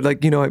lot, but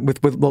like, you know,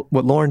 with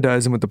what Lauren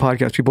does and with the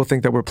podcast, people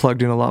think that we're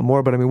plugged in a lot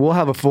more. But I mean, we'll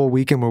have a full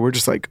weekend where we're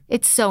just like,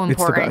 it's so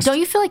important. Don't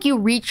you feel like you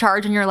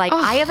recharge and you're like,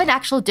 I have an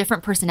actual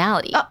different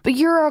personality? But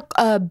you're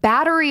a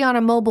battery on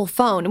a mobile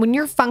phone. When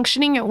you're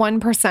functioning at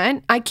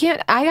 1%,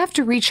 I have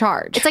to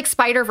recharge. It's like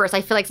Spider-Verse. I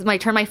feel like when I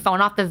turn my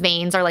phone off, the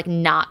veins are like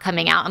not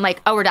coming out. I'm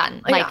like, oh, we're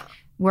done. Like,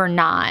 we're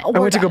not. I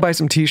went to go buy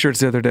some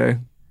t-shirts the other day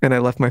and I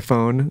left my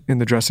phone in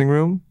the dressing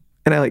room.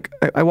 And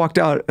I walked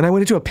out and I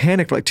went into a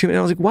panic for like 2 minutes.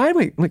 I was like, why am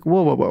I like,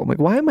 whoa. I'm like,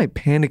 why am I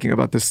panicking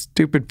about this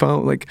stupid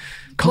phone? Like,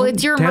 calm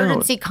it's your down.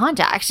 Emergency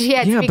contact.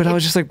 Yeah, but I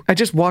was just like, I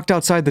just walked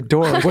outside the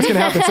door. Like, what's going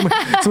to happen?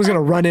 Someone's going to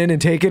run in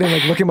and take it and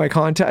like look at my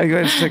contact.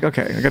 It's just like,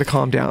 okay, I got to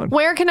calm down.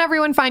 Where can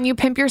everyone find you?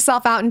 Pimp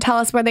yourself out and tell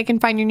us where they can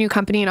find your new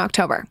company in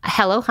October.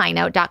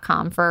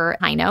 HelloHighNote.com for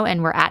High Note,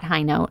 and we're at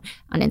High Note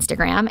on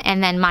Instagram.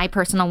 And then my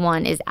personal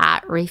one is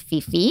at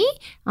Rififi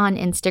on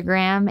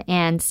Instagram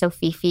and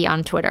Sophifi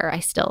on Twitter. I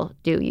still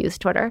do use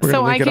Twitter.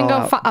 So I can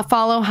go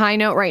follow High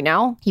Note right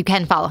now? You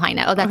can follow High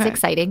Note. Oh, that's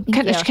exciting.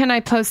 Can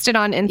I post it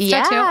on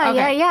Insta too?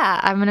 Yeah.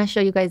 I'm going to show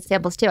you guys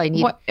samples too.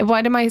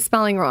 What am I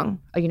spelling wrong?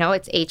 Oh, you know,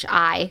 it's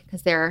HI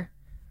because they're...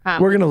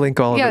 we're going to link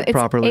all of it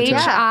properly.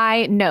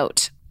 HI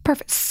Note.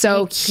 Perfect.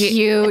 So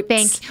cute.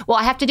 Well,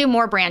 I have to do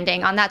more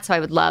branding on that, so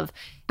I would love...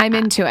 I'm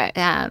into it.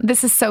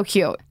 This is so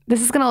cute.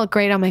 This is going to look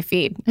great on my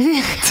feed.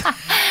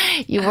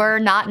 You were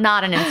not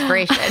an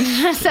inspiration.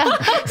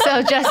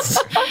 so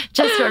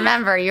just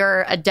remember,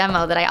 you're a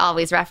demo that I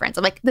always reference.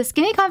 I'm like, the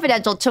Skinny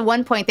Confidential, to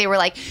one point, they were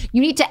like,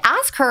 you need to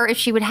ask her if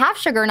she would have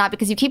sugar or not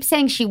because you keep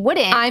saying she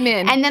wouldn't. I'm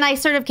in. And then I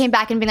sort of came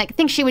back and been like, I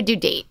think she would do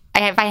date.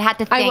 If I had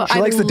to think. She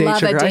likes the date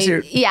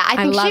sugar. Yeah, I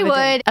think she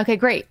would. Okay,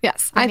 great.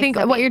 Yes. I think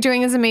what you're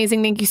doing is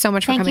amazing. Thank you so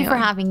much for coming on. Thank you for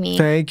having me.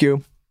 Thank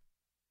you.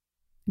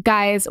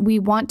 Guys, we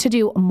want to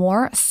do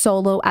more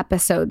solo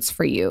episodes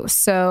for you.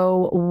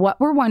 So what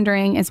we're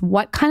wondering is,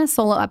 what kind of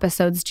solo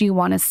episodes do you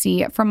want to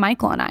see from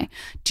Michael and I?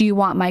 Do you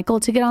want Michael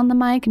to get on the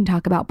mic and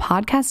talk about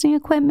podcasting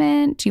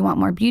equipment? Do you want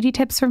more beauty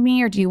tips from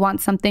me? Or do you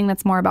want something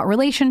that's more about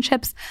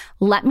relationships?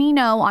 Let me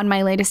know on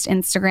my latest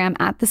Instagram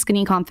at The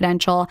Skinny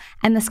Confidential,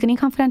 and the Skinny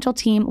Confidential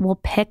team will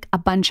pick a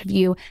bunch of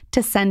you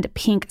to send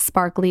pink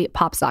sparkly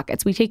pop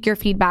sockets. We take your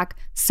feedback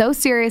so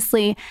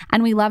seriously,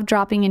 and we love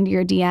dropping into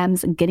your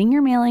DMs and getting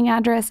your mailing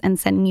address and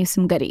sending you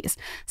some goodies.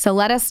 So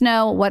let us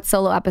know what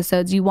solo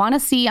episodes you want to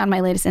see on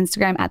my latest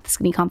Instagram at The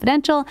Skinny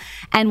Confidential.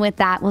 And with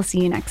that, we'll see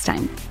you next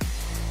time.